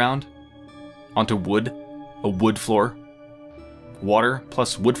right on the ground? Onto wood? A wood floor? Water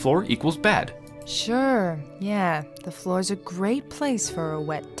plus wood floor equals bad. Sure, yeah. The floor's a great place for a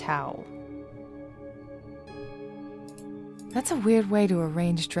wet towel. That's a weird way to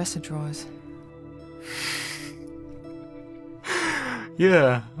arrange dresser drawers.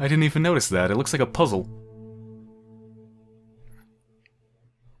 Yeah, I didn't even notice that. It looks like a puzzle.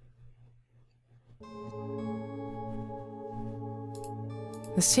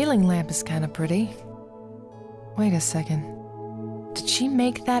 The ceiling lamp is kind of pretty. Wait a second. Did she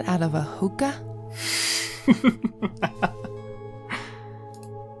make that out of a hookah?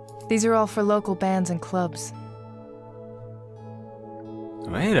 These are all for local bands and clubs.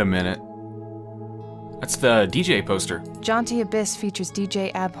 Wait a minute. That's the DJ poster. Jaunty Abyss features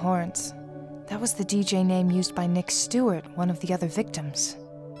DJ Abhorrence. That was the DJ name used by Nick Stewart, one of the other victims.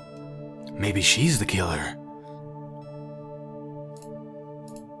 Maybe she's the killer.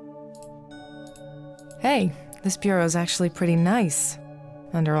 Hey, this bureau's actually pretty nice,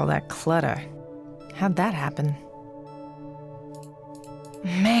 under all that clutter. How'd that happen?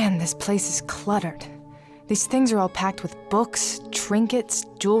 Man, this place is cluttered. These things are all packed with books, trinkets,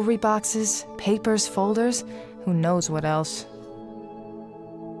 jewelry boxes, papers, folders, who knows what else.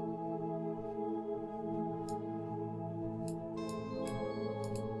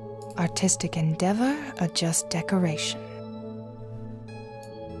 Artistic endeavor or just decoration?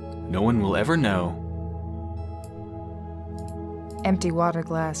 No one will ever know. Empty water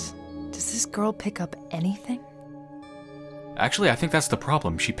glass. Does this girl pick up anything? Actually, I think that's the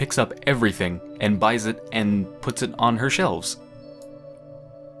problem. She picks up everything and buys it and puts it on her shelves.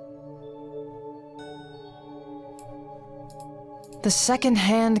 The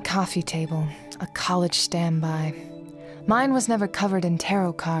second-hand coffee table. A college standby. Mine was never covered in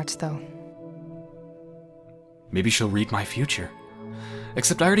tarot cards, though. Maybe she'll read my future.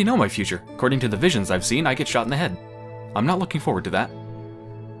 Except I already know my future. According to the visions I've seen, I get shot in the head. I'm not looking forward to that.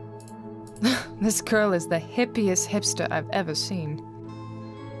 This girl is the hippiest hipster I've ever seen.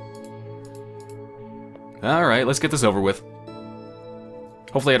 Alright, let's get this over with.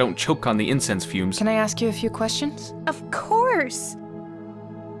 Hopefully I don't choke on the incense fumes. Can I ask you a few questions? Of course!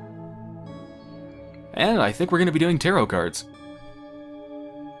 And I think we're gonna be doing tarot cards.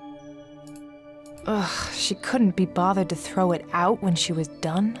 Ugh, she couldn't be bothered to throw it out when she was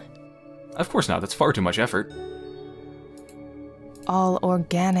done? Of course not, that's far too much effort. All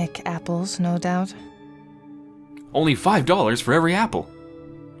organic apples, no doubt. Only $5 for every apple.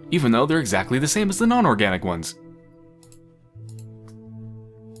 Even though they're exactly the same as the non-organic ones.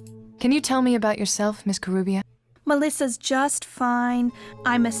 Can you tell me about yourself, Miss Karubia? Melissa's just fine.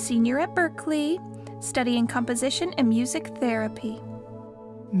 I'm a senior at Berkeley, studying composition and music therapy.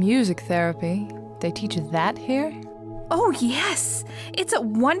 Music therapy? They teach that here? Oh, yes! It's a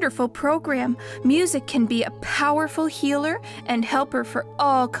wonderful program. Music can be a powerful healer and helper for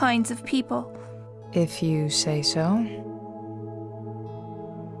all kinds of people. If you say so.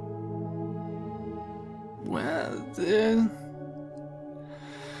 Well,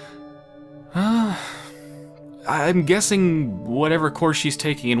 I'm guessing whatever course she's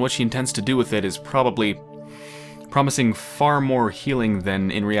taking and what she intends to do with it is probably promising far more healing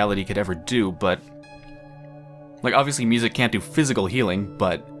than in reality could ever do, but... Like, obviously music can't do physical healing,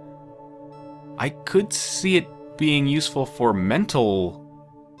 but... I could see it being useful for mental...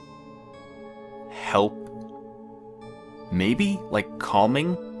 help? Maybe? Like,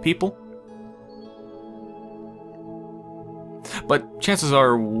 calming people? But chances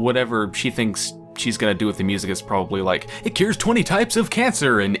are, whatever she thinks she's gonna do with the music is probably like, it cures 20 types of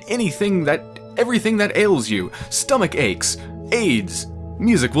cancer and everything that ails you. Stomach aches, AIDS,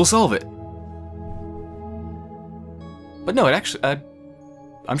 music will solve it. But no, it actually,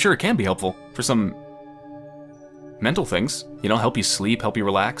 I'm sure it can be helpful for some mental things. You know, help you sleep, help you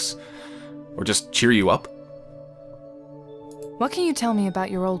relax, or just cheer you up. What can you tell me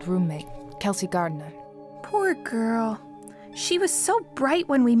about your old roommate, Kelsey Gardner? Poor girl. She was so bright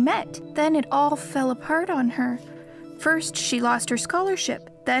when we met, then it all fell apart on her. First, she lost her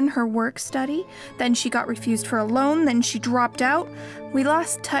scholarship, then her work study, then she got refused for a loan, then she dropped out. We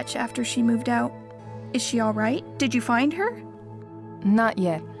lost touch after she moved out. Is she all right? Did you find her? Not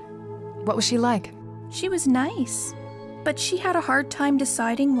yet. What was she like? She was nice, but she had a hard time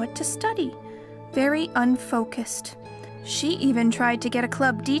deciding what to study. Very unfocused. She even tried to get a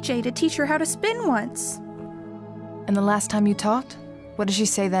club DJ to teach her how to spin once. And the last time you talked? What did she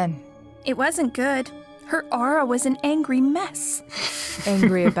say then? It wasn't good. Her aura was an angry mess.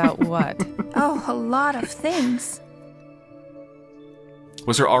 Angry about what? Oh, a lot of things.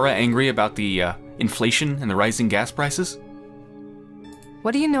 Was her aura angry about the inflation and the rising gas prices?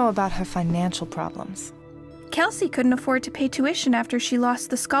 What do you know about her financial problems? Kelsey couldn't afford to pay tuition after she lost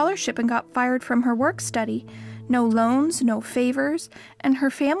the scholarship and got fired from her work study. No loans, no favors, and her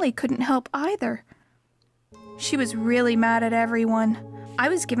family couldn't help either. She was really mad at everyone. I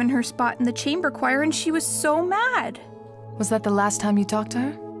was given her spot in the chamber choir and she was so mad. Was that the last time you talked to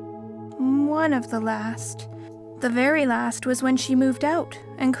her? One of the last. The very last was when she moved out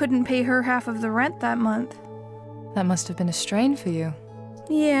and couldn't pay her half of the rent that month. That must have been a strain for you.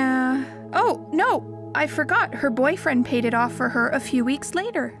 Yeah. Oh, no, I forgot. Her boyfriend paid it off for her a few weeks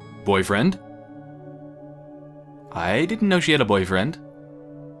later. Boyfriend? I didn't know she had a boyfriend.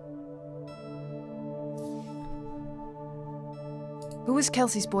 Who was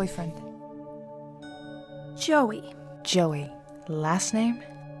Kelsey's boyfriend? Joey. Joey. Last name?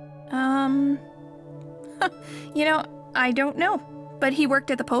 You know, I don't know. But he worked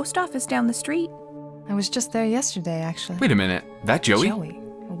at the post office down the street. I was just there yesterday, actually. Wait a minute. That Joey? Joey?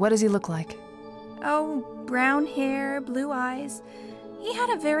 What does he look like? Oh, brown hair, blue eyes. He had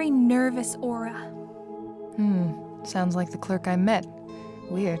a very nervous aura. Sounds like the clerk I met.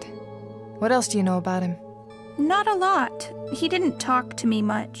 Weird. What else do you know about him? Not a lot. He didn't talk to me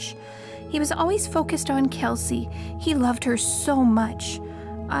much. He was always focused on Kelsey. He loved her so much.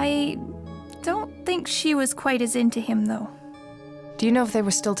 I don't think she was quite as into him, though. Do you know if they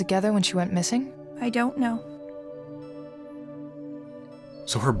were still together when she went missing? I don't know.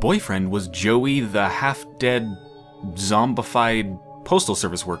 So her boyfriend was Joey, the half-dead, zombified postal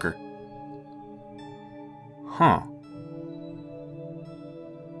service worker. Huh.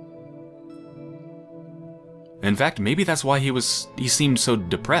 In fact, maybe that's why he seemed so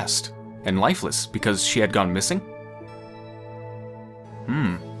depressed and lifeless, because she had gone missing?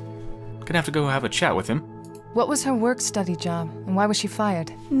 Gonna have to go have a chat with him. What was her work-study job, and why was she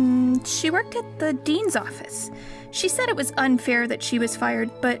fired? She worked at the dean's office. She said it was unfair that she was fired,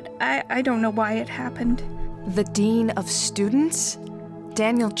 but I don't know why it happened. The dean of students?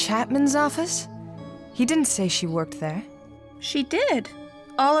 Daniel Chapman's office? He didn't say she worked there. She did.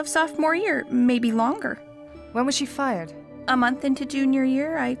 All of sophomore year, maybe longer. When was she fired? A month into junior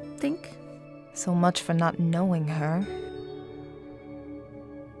year, I think. So much for not knowing her.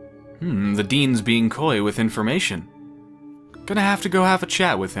 The dean's being coy with information. Gonna have to go have a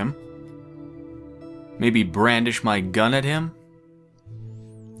chat with him. Maybe brandish my gun at him?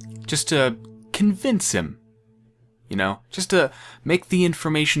 Just to convince him. You know, just to make the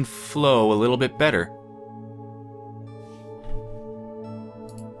information flow a little bit better.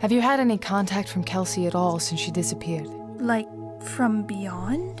 Have you had any contact from Kelsey at all since she disappeared? Like, from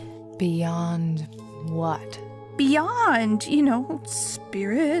beyond? Beyond what? Beyond,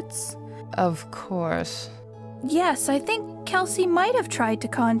 spirits. Of course. Yes, I think Kelsey might have tried to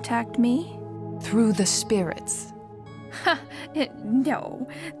contact me. Through the spirits? No.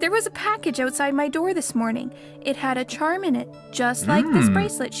 There was a package outside my door this morning. It had a charm in it, just like this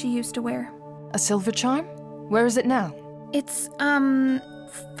bracelet she used to wear. A silver charm? Where is it now? It's,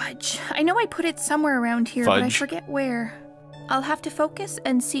 fudge. I know I put it somewhere around here, but I forget where. I'll have to focus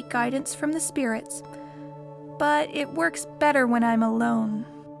and seek guidance from the spirits. But it works better when I'm alone.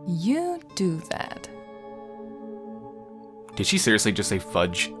 You do that. Did she seriously just say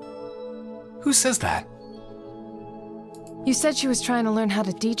fudge? Who says that? You said she was trying to learn how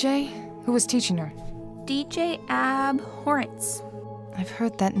to DJ? Who was teaching her? DJ Abhorrence. I've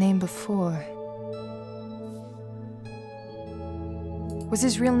heard that name before. Was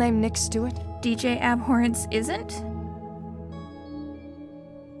his real name Nick Stewart? DJ Abhorrence isn't?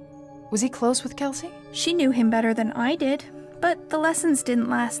 Was he close with Kelsey? She knew him better than I did, but the lessons didn't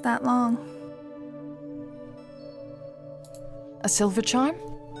last that long. A silver charm?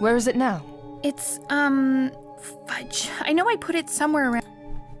 Where is it now? It's, fudge. I know I put it somewhere around.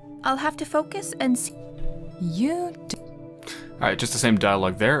 I'll have to focus and see. You do. Alright, just the same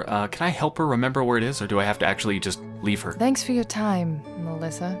dialogue there. Can I help her remember where it is, or do I have to actually just leave her? Thanks for your time,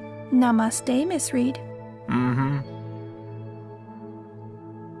 Melissa. Namaste, Miss Reed.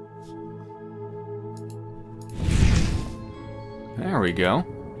 There we go.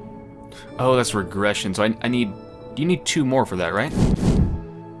 Oh, that's regression, so I need... You need 2 more for that, right?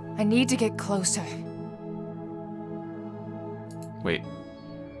 I need to get closer. Wait.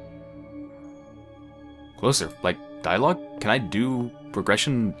 Closer? Like, dialogue? Can I do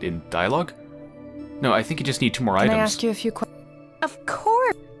regression in dialogue? No, I think you just need 2 more items. Can I ask you a few questions? Of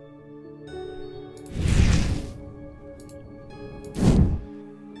course.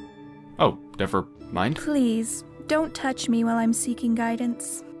 Oh, never mind. Please, don't touch me while I'm seeking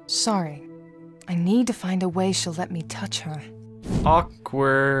guidance. Sorry. I need to find a way she'll let me touch her.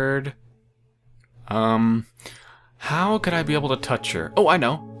 Awkward. How could I be able to touch her? Oh, I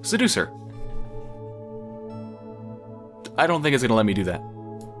know. Seduce her. I don't think it's gonna let me do that.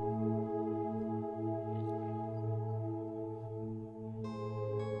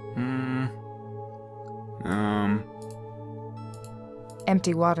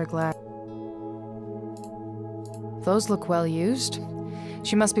 Empty water glass. Those look well used.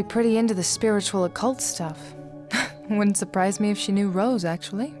 She must be pretty into the spiritual occult stuff. Wouldn't surprise me if she knew Rose,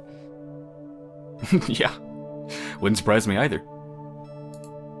 actually. Yeah. Wouldn't surprise me either.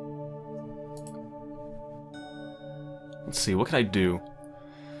 Let's see, what can I do?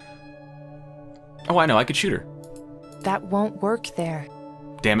 Oh, I know, I could shoot her. That won't work there.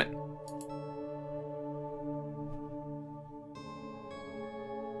 Damn it.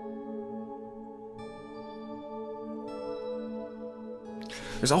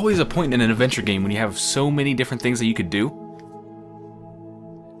 There's always a point in an adventure game when you have so many different things that you could do,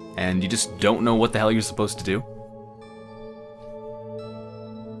 and you just don't know what the hell you're supposed to do.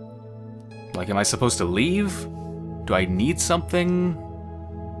 Like, am I supposed to leave? Do I need something?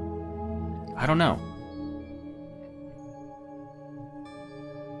 I don't know.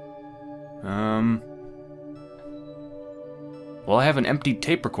 Well, I have an empty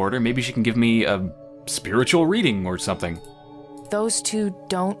tape recorder. Maybe she can give me a spiritual reading or something. Those two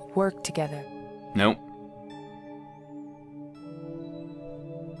don't work together. Nope.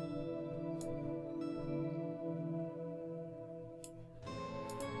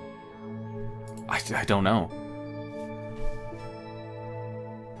 I don't know.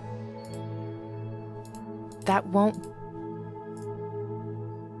 That won't...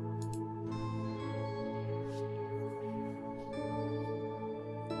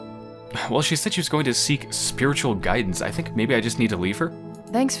 Well, she said she was going to seek spiritual guidance. I think maybe I just need to leave her.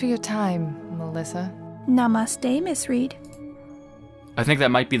 Thanks for your time, Melissa. Namaste, Miss Reed. I think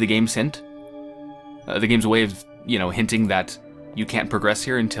that might be the game's hint. The game's way of, hinting that you can't progress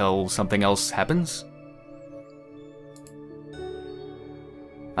here until something else happens.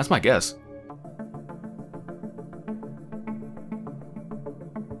 That's my guess.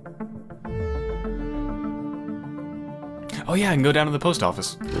 Oh yeah, I can go down to the post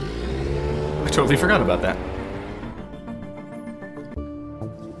office. I totally forgot about that.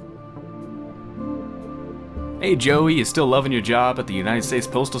 Hey Joey, you still loving your job at the United States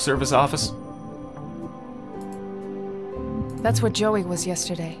Postal Service office? That's where Joey was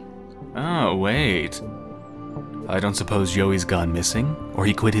yesterday. Oh, wait. I don't suppose Joey's gone missing? Or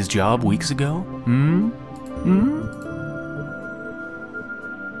he quit his job weeks ago? Can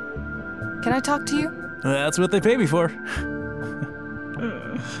I talk to you? That's what they pay me for.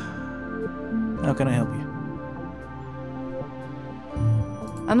 How can I help you?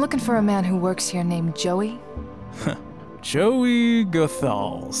 I'm looking for a man who works here named Joey. Joey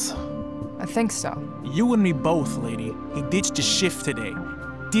Gothals. I think so. You and me both, lady. He ditched his shift today.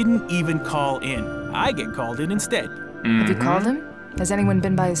 Didn't even call in. I get called in instead. Have you called him? Has anyone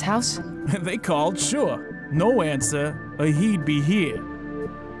been by his house? They called, sure. No answer, or he'd be here.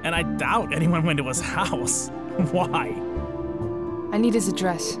 And I doubt anyone went to his house. Why? I need his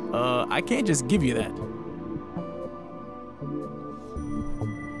address. I can't just give you that.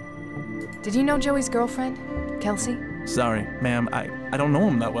 Did you know Joey's girlfriend, Kelsey? Sorry, ma'am. I don't know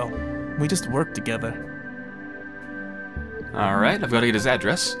him that well. We just work together. Alright, I've got to get his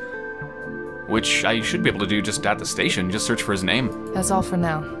address. Which I should be able to do just at the station. Just search for his name. That's all for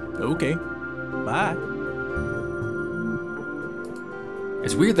now. Okay. Bye.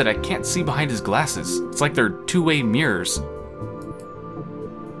 It's weird that I can't see behind his glasses. It's like they're two-way mirrors.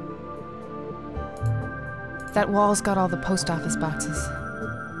 That wall's got all the post office boxes.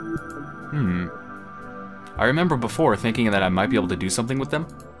 I remember before thinking that I might be able to do something with them,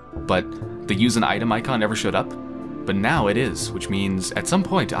 but the use an item icon never showed up. But now it is, which means at some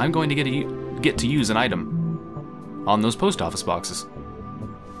point I'm going to get to use an item on those post office boxes.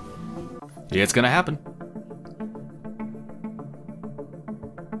 It's gonna happen.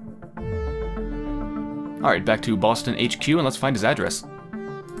 Alright, back to Boston HQ and let's find his address.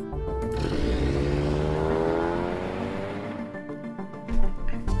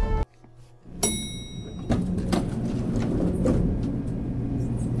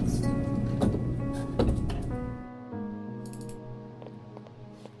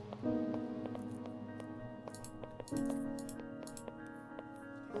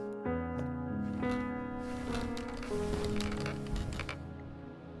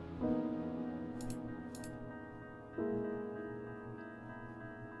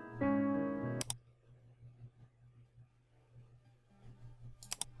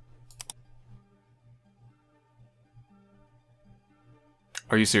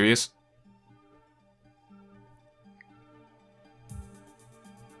 Are you serious?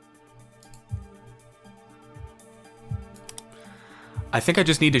 I think I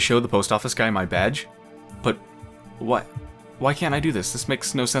just need to show the post office guy my badge. But what? Why can't I do this? This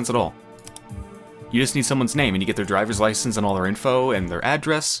makes no sense at all. You just need someone's name and you get their driver's license and all their info and their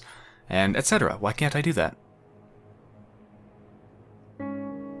address and etc. Why can't I do that?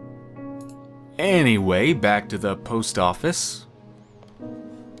 Anyway, back to the post office.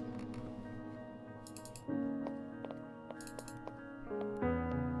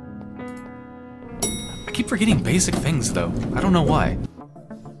 I keep forgetting basic things, though. I don't know why.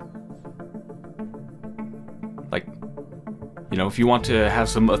 Like, if you want to have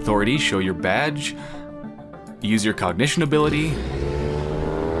some authority, show your badge, use your cognition ability.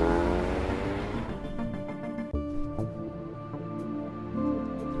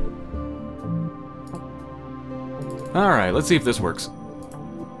 Alright, let's see if this works.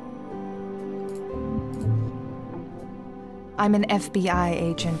 I'm an FBI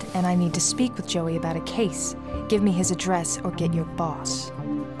agent, and I need to speak with Joey about a case. Give me his address or get your boss.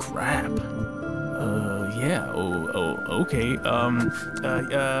 Crap. Yeah, okay.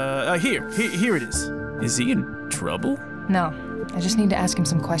 Here it is. Is he in trouble? No, I just need to ask him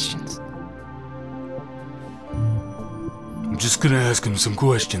some questions. I'm just gonna ask him some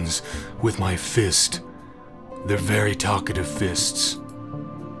questions with my fist. They're very talkative fists.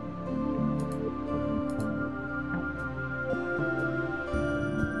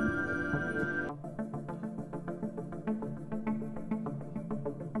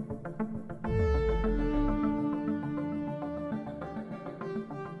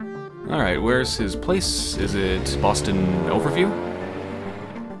 Alright, where's his place? Is it Boston Overview?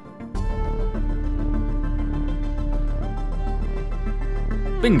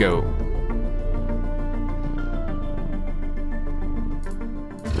 Bingo.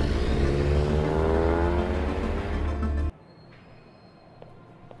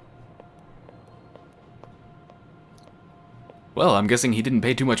 Well, I'm guessing he didn't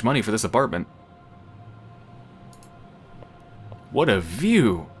pay too much money for this apartment. What a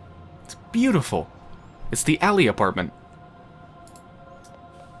view! It's beautiful. It's the alley apartment.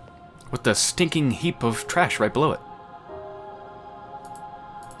 With the stinking heap of trash right below it.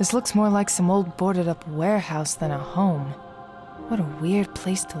 This looks more like some old boarded-up warehouse than a home. What a weird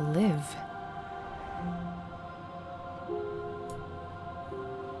place to live.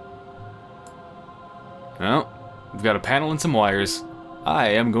 Well, we've got a panel and some wires. I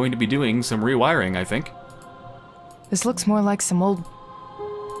am going to be doing some rewiring, I think. This looks more like some old...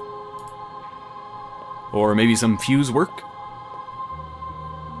 Or maybe some fuse work?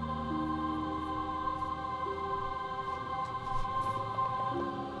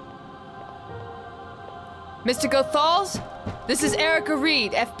 Mr. Gothals, this is Erica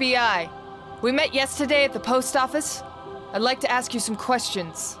Reed, FBI. We met yesterday at the post office. I'd like to ask you some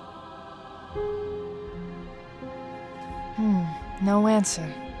questions. No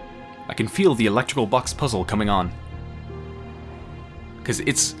answer. I can feel the electrical box puzzle coming on. Because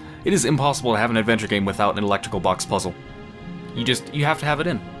it is impossible to have an adventure game without an electrical box puzzle. You have to have it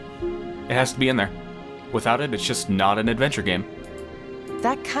in. It has to be in there. Without it, it's just not an adventure game.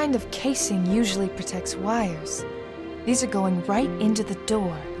 That kind of casing usually protects wires. These are going right into the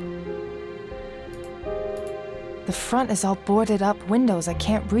door. The front is all boarded up windows I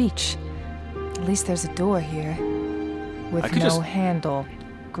can't reach. At least there's a door here. With no handle.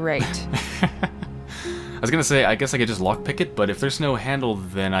 Great. I was gonna say, I guess I could just lockpick it, but if there's no handle,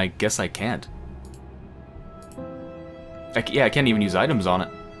 then I guess I can't. Yeah, I can't even use items on it.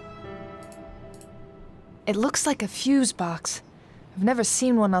 It looks like a fuse box. I've never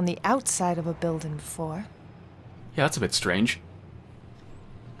seen one on the outside of a building before. Yeah, that's a bit strange.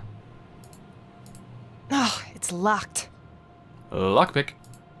 Oh, it's locked. Lockpick.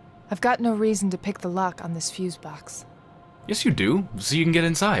 I've got no reason to pick the lock on this fuse box. Yes, you do, so you can get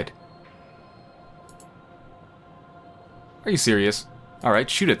inside. Are you serious? Alright,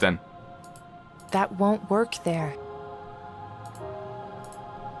 shoot it then. That won't work there.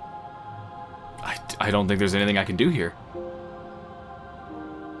 I don't think there's anything I can do here.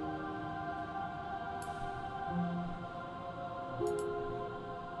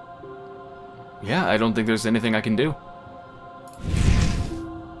 Yeah, I don't think there's anything I can do.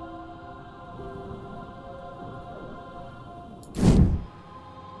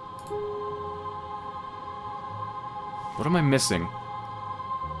 What am I missing?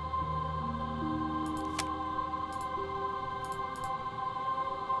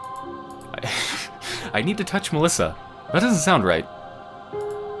 I need to touch Melissa. That doesn't sound right.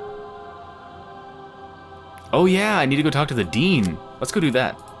 Oh yeah, I need to go talk to the dean. Let's go do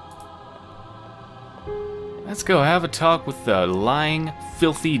that. Let's go have a talk with the lying,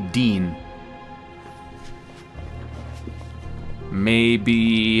 filthy dean.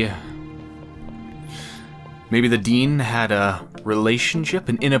 Maybe the dean had a relationship,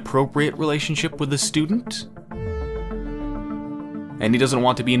 an inappropriate relationship with a student? And he doesn't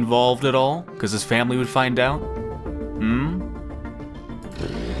want to be involved at all, because his family would find out? Hmm?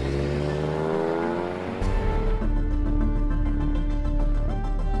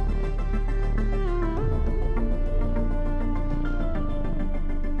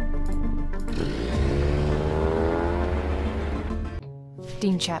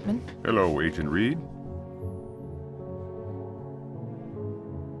 Dean Chapman. Hello, Agent Reed.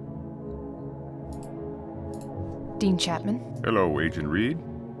 Dean Chapman. Hello, Agent Reed.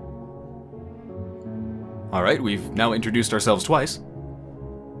 Alright, we've now introduced ourselves twice.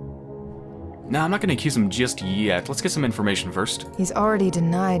 Nah, I'm not gonna accuse him just yet. Let's get some information first. He's already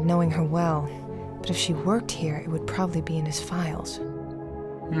denied knowing her well, but if she worked here, it would probably be in his files.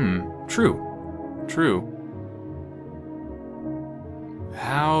 True. True.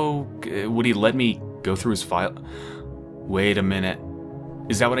 How would he let me go through his file? Wait a minute.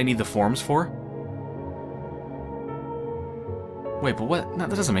 Is that what I need the forms for? Wait, but what? No,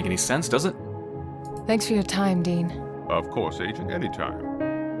 that doesn't make any sense, does it? Thanks for your time, Dean. Of course, Agent, anytime.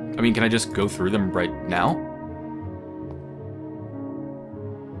 I mean, can I just go through them right now?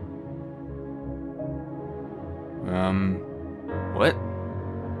 What?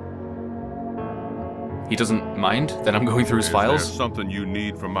 He doesn't mind that I'm going through his files? Is there something you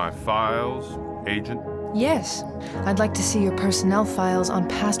need from my files, Agent? Yes. I'd like to see your personnel files on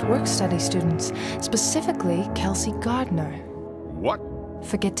past work-study students, specifically Kelsey Gardner. What?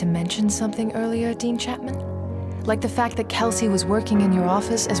 Forget to mention something earlier, Dean Chapman? Like the fact that Kelsey was working in your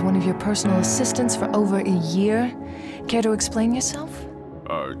office as one of your personal assistants for over a year? Care to explain yourself?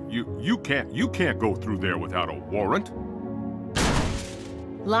 You can't go through there without a warrant.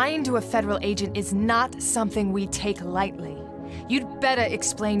 Lying to a federal agent is not something we take lightly. You'd better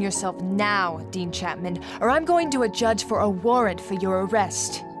explain yourself now, Dean Chapman, or I'm going to a judge for a warrant for your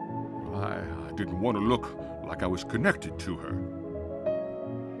arrest. I didn't want to look like I was connected to her.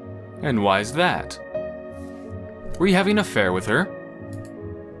 And why's that? Were you having an affair with her?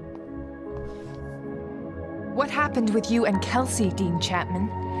 What happened with you and Kelsey, Dean Chapman?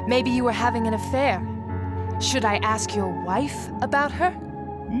 Maybe you were having an affair. Should I ask your wife about her?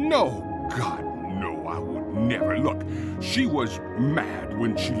 No, God, no, I would never. Look, she was mad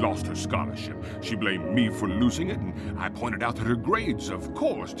when she lost her scholarship. She blamed me for losing it, and I pointed out that her grades, of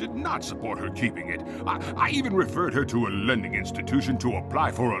course, did not support her keeping it. I even referred her to a lending institution to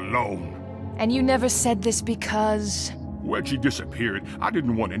apply for a loan. And you never said this because... When she disappeared, I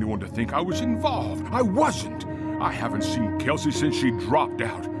didn't want anyone to think I was involved. I wasn't. I haven't seen Kelsey since she dropped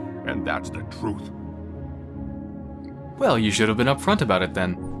out, and that's the truth. Well, you should have been upfront about it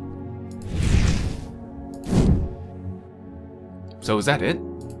then. So is that it?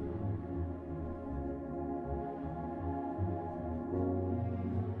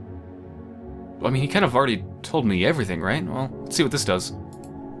 I mean, he kind of already told me everything, right? Well, let's see what this does.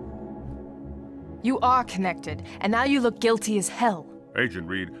 You are connected, and now you look guilty as hell. Agent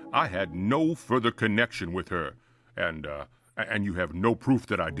Reed, I had no further connection with her, and you have no proof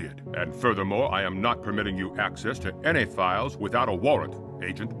that I did. And furthermore, I am not permitting you access to any files without a warrant,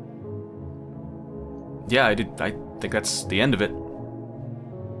 Agent. Yeah, I think that's the end of it.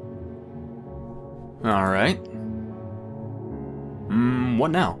 Alright. What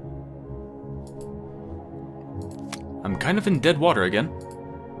now? I'm kind of in dead water again.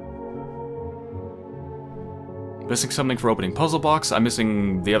 Missing something for opening puzzle box. I'm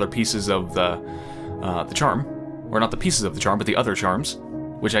missing the other pieces of the charm. Or not the pieces of the charm, but the other charms,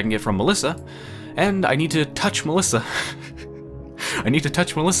 which I can get from Melissa. And I need to touch Melissa. I need to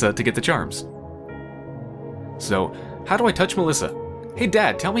touch Melissa to get the charms. So, how do I touch Melissa? Hey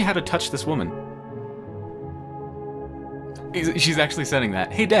Dad, tell me how to touch this woman. She's actually sending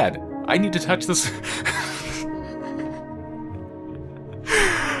that. Hey Dad, I need to touch this...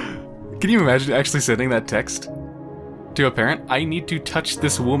 Can you imagine actually sending that text to a parent? I need to touch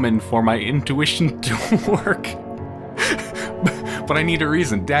this woman for my intuition to work. But I need a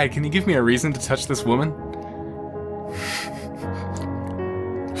reason. Dad, can you give me a reason to touch this woman?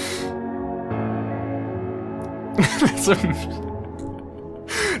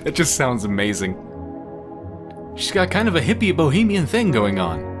 That just sounds amazing. She's got kind of a hippie bohemian thing going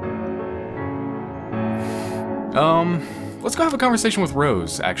on. Let's go have a conversation with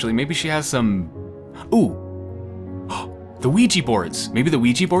Rose, actually. Maybe she has some... Ooh! The Ouija boards! Maybe the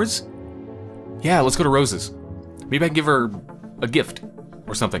Ouija boards? Yeah, let's go to Rose's. Maybe I can give her a gift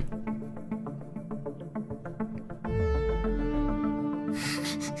or something.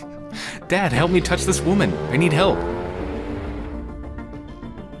 Dad, help me touch this woman. I need help.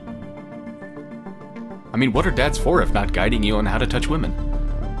 I mean, what are dads for if not guiding you on how to touch women?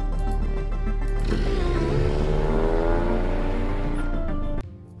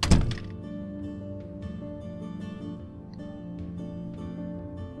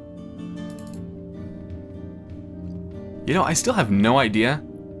 You know, I still have no idea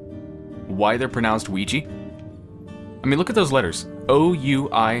why they're pronounced Ouija. I mean, look at those letters.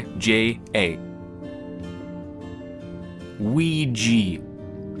 O-U-I-J-A. Ouija.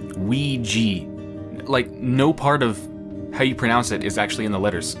 Ouija. Like, no part of how you pronounce it is actually in the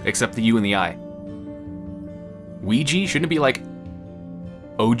letters, except the U and the I. Ouija? Shouldn't it be like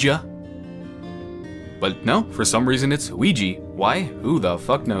Oja? But no, for some reason it's Ouija. Why? Who the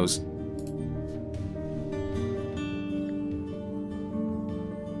fuck knows?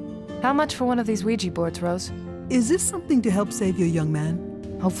 How much for one of these Ouija boards, Rose? Is this something to help save your young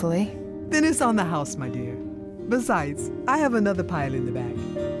man? Hopefully. Then it's on the house, my dear. Besides, I have another pile in the bag.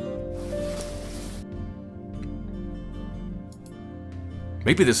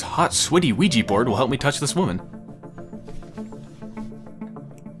 Maybe this hot, sweaty Ouija board will help me touch this woman.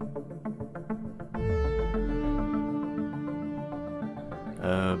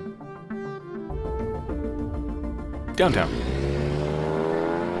 Downtown.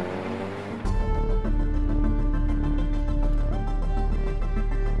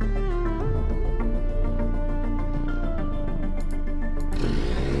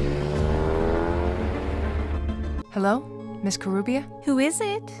 Hello? Miss Karubia? Who is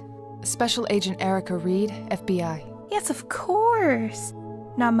it? Special Agent Erica Reed, FBI. Yes, of course.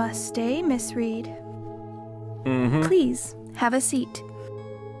 Namaste, Miss Reed. Mm-hmm. Please, have a seat.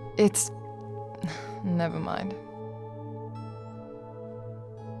 It's... Never mind.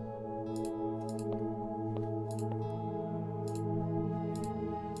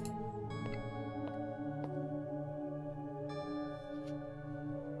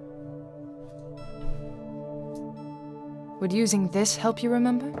 Would using this help you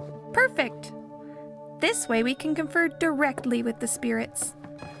remember? Perfect. This way we can confer directly with the spirits.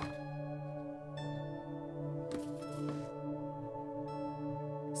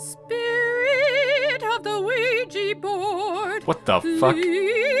 Spirit of the Ouija board. What the fuck?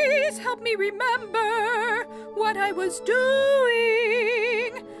 Please help me remember what I was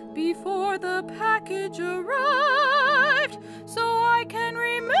doing before the package arrived, so I can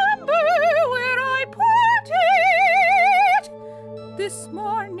remember where I put it. This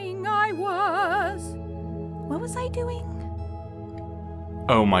morning I was... What was I doing?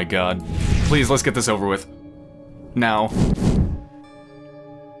 Oh my god. Please, let's get this over with. Now.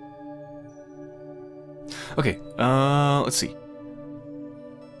 Okay, let's see.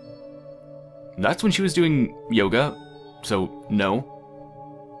 That's when she was doing yoga, so no.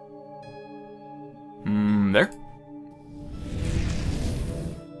 There?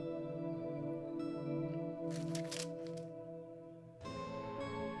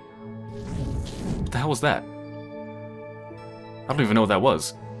 What the hell was that? I don't even know what that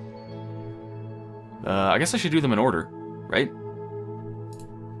was. I guess I should do them in order, right?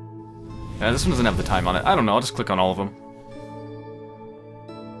 This one doesn't have the time on it. I don't know, I'll just click on all of them.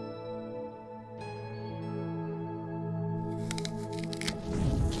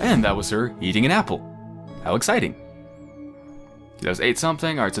 And that was her eating an apple. How exciting. That was 8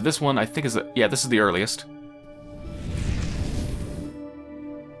 something. Alright, so this one I think is the... Yeah, this is the earliest.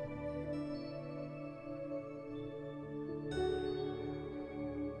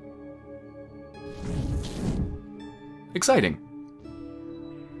 Exciting.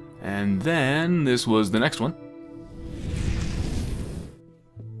 And then this was the next one.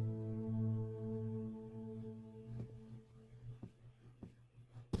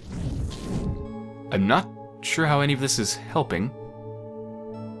 I'm not sure how any of this is helping.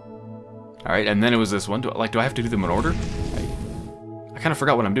 Alright, and then it was this one. Do I have to do them in order? I kind of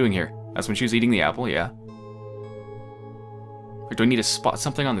forgot what I'm doing here. That's when she was eating the apple, yeah. Like, do I need to spot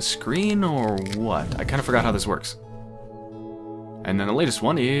something on the screen, or what? I kind of forgot how this works. And then the latest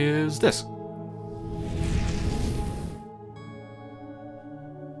one is this.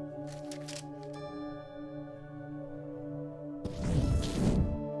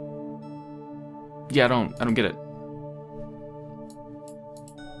 Yeah, I don't get it.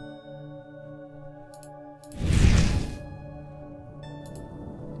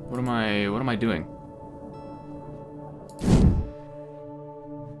 What am I doing?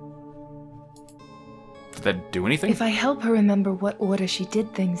 Did that do anything? If I help her remember what order she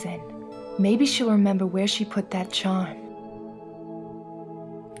did things in, maybe she'll remember where she put that charm.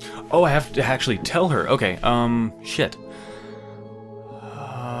 Oh, I have to actually tell her. Okay, shit.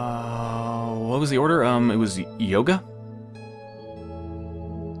 What was the order? It was yoga?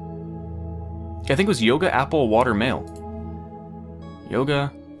 I think it was yoga, apple, water, mail.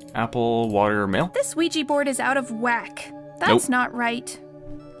 Yoga, apple, water, mail? This Ouija board is out of whack. That's not right.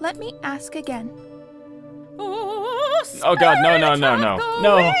 Let me ask again. Oh god, no.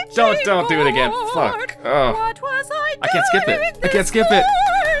 No, don't do it again. Fuck. Oh. I can't skip it. I can't skip it.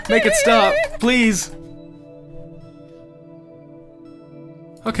 Make it stop, please.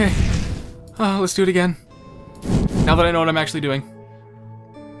 Okay. Let's do it again. Now that I know what I'm actually doing.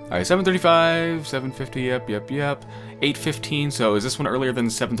 Alright, 7:35, 7:50, yep. 8:15, so is this one earlier than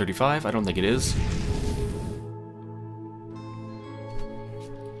 7:35? I don't think it is.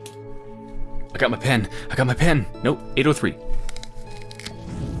 I got my pen. Nope, 8:03.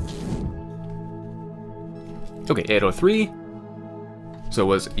 Okay, 8:03. So it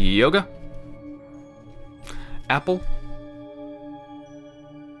was yoga, apple,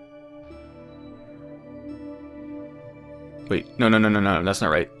 wait, no, that's not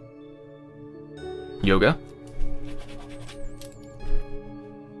right. Yoga.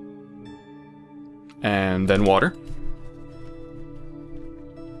 And then water.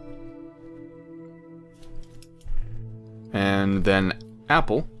 And then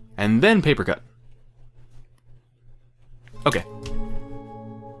apple. And then paper cut. Okay.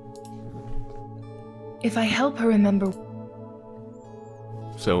 If I help her remember...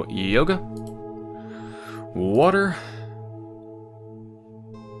 So, yoga, water,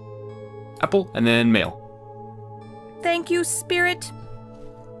 apple, and then mail. Thank you, Spirit.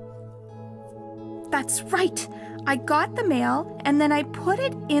 That's right. I got the mail, and then I put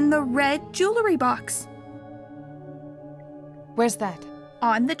it in the red jewelry box. Where's that?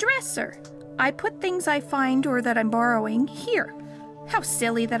 On the dresser. I put things I find or that I'm borrowing here. How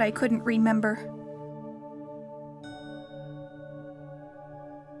silly that I couldn't remember.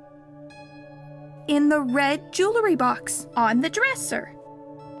 In the red jewelry box, on the dresser.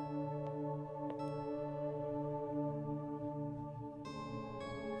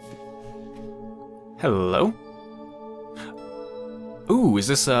 Hello? Ooh, is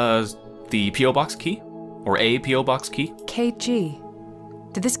this, the P.O. Box key? Or a P.O. Box key?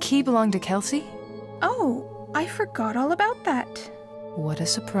 KG. Did this key belong to Kelsey? Oh, I forgot all about that. What a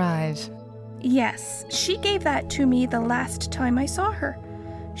surprise. Yes, she gave that to me the last time I saw her.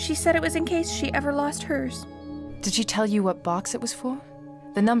 She said it was in case she ever lost hers. Did she tell you what box it was for?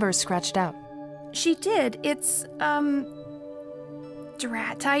 The number is scratched out. She did. It's,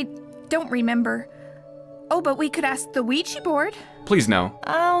 drat, I don't remember. Oh, but we could ask the Ouija board. Please no.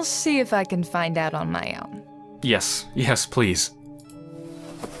 I'll see if I can find out on my own. Yes, yes, please.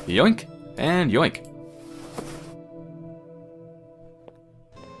 Yoink, and yoink.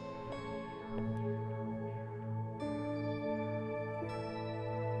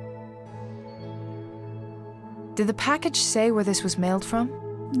 Did the package say where this was mailed from?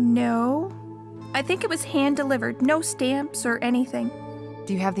 No. I think it was hand-delivered, no stamps or anything.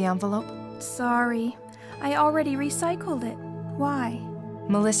 Do you have the envelope? Sorry. I already recycled it. Why?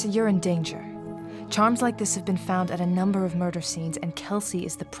 Melissa, you're in danger. Charms like this have been found at a number of murder scenes, and Kelsey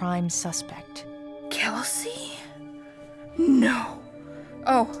is the prime suspect. Kelsey? No.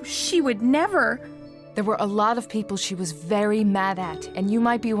 Oh, she would never. There were a lot of people she was very mad at, and you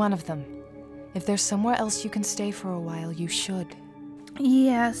might be one of them. If there's somewhere else you can stay for a while, you should.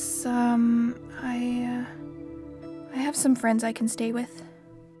 Yes, I have some friends I can stay with.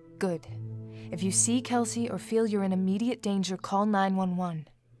 Good. If you see Kelsey or feel you're in immediate danger, call 911.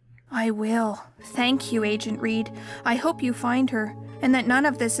 I will. Thank you, Agent Reed. I hope you find her, and that none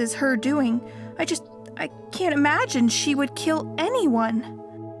of this is her doing. I can't imagine she would kill anyone.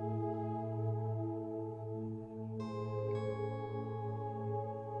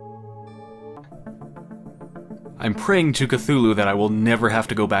 I'm praying to Cthulhu that I will never have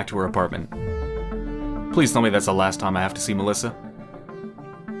to go back to her apartment. Please tell me that's the last time I have to see Melissa.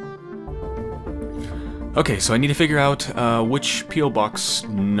 Okay, so I need to figure out which P.O. Box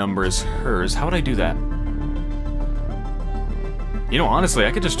number is hers. How would I do that? You know, honestly,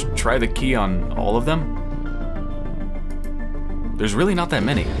 I could just try the key on all of them. There's really not that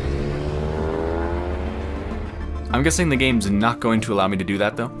many. I'm guessing the game's not going to allow me to do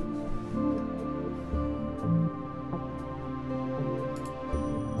that, though.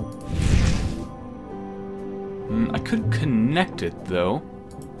 I could connect it, though.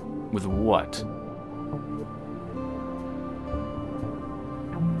 With what?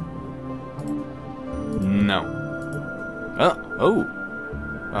 No.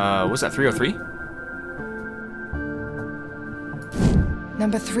 Was that 303?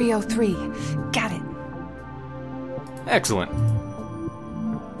 Number 303. Got it. Excellent.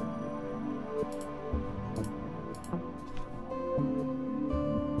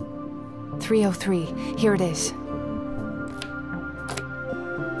 .303. Here it is.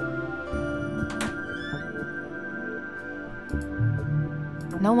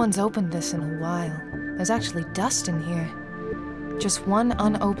 No one's opened this in a while. There's actually dust in here. Just one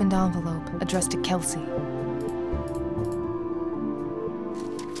unopened envelope addressed to Kelsey.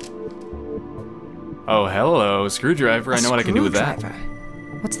 Oh, hello, screwdriver. I know what I can do with that.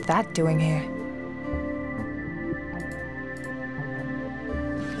 What's that doing here?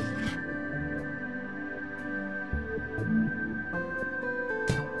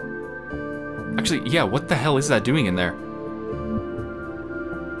 Actually, yeah, what the hell is that doing in there?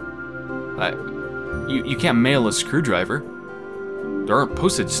 You can't mail a screwdriver. There aren't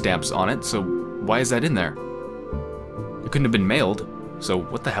postage stamps on it, so why is that in there? It couldn't have been mailed, so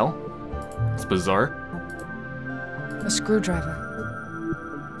what the hell? It's bizarre. A screwdriver.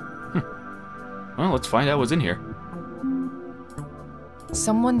 Well, let's find out what's in here.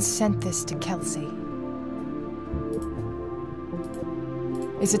 Someone sent this to Kelsey.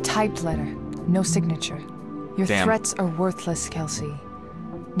 It's a typed letter, no signature. Your threats are worthless, Kelsey.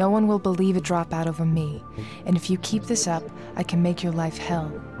 No one will believe a dropout over me, and if you keep this up, I can make your life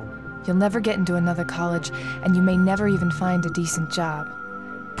hell. You'll never get into another college, and you may never even find a decent job.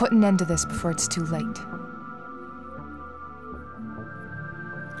 Put an end to this before it's too late.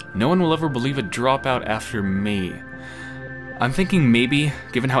 No one will ever believe a dropout after me. I'm thinking maybe,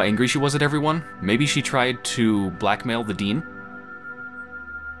 given how angry she was at everyone, maybe she tried to blackmail the dean?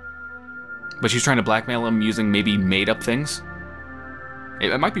 But she's trying to blackmail him using maybe made-up things?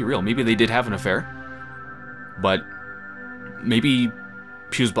 It might be real. Maybe they did have an affair. But maybe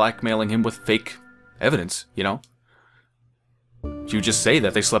she was blackmailing him with fake evidence, you know? She would just say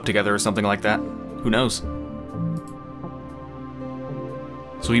that they slept together or something like that. Who knows?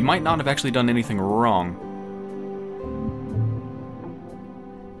 So he might not have actually done anything wrong.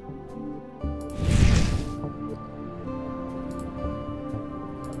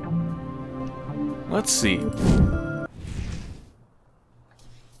 Let's see.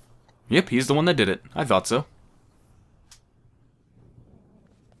 Yep, he's the one that did it. I thought so.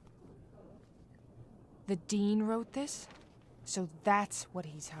 The Dean wrote this? So that's what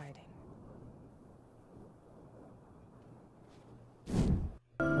he's hiding.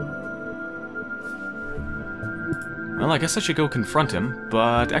 Well, I guess I should go confront him,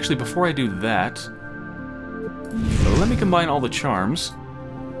 but actually before I do that, let me combine all the charms.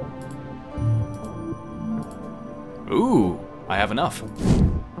 Ooh, I have enough.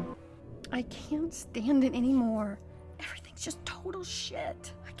 I can't stand it anymore. Everything's just total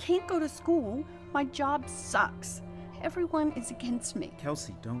shit. I can't go to school. My job sucks. Everyone is against me.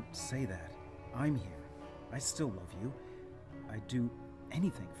 Kelsey, don't say that. I'm here. I still love you. I'd do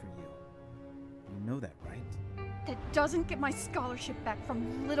anything for you. You know that, right? That doesn't get my scholarship back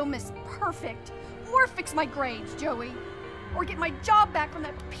from Little Miss Perfect. Or fix my grades, Joey. Or get my job back from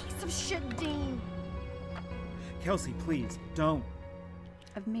that piece of shit Dean. Kelsey, please, don't.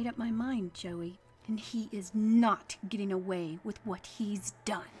 I've made up my mind, Joey. And he is not getting away with what he's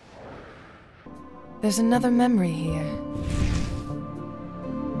done. There's another memory here.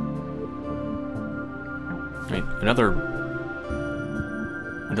 Wait, another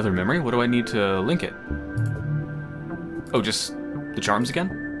memory? What do I need to link it? Oh, just the charms again?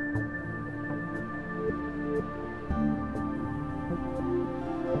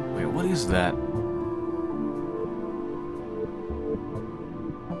 Wait, what is that?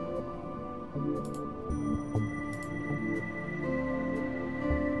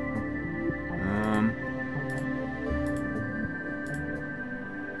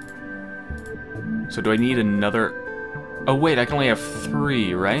 So do I need another... Oh wait, I can only have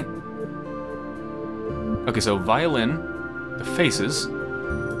 3, right? Okay, so violin, the faces.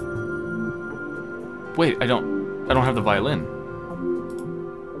 Wait, I don't have the violin.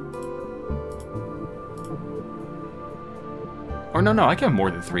 Or no, I can have more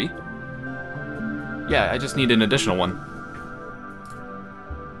than 3. Yeah, I just need an additional one.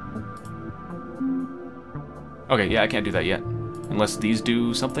 Okay, yeah, I can't do that yet. Unless these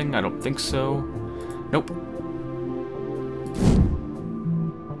do something? I don't think so. Nope.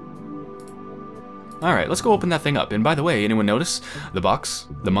 Alright, let's go open that thing up. And by the way, anyone notice? The box?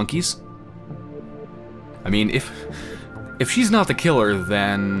 The monkeys? I mean, if she's not the killer,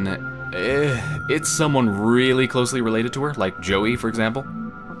 then... it's someone really closely related to her, like Joey, for example.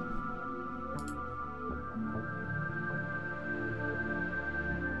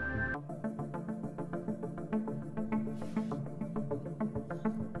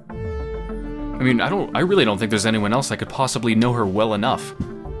 I mean, I really don't think there's anyone else that could possibly know her well enough.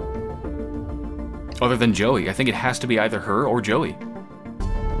 Other than Joey. I think it has to be either her or Joey.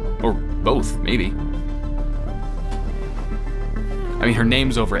 Or both, maybe. I mean, her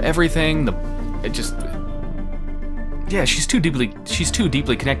name's over everything. Yeah, she's too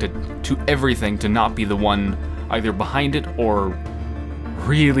deeply connected to everything to not be the one either behind it or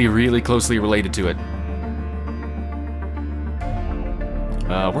really, really closely related to it.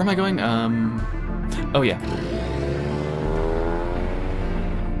 Where am I going? Oh yeah.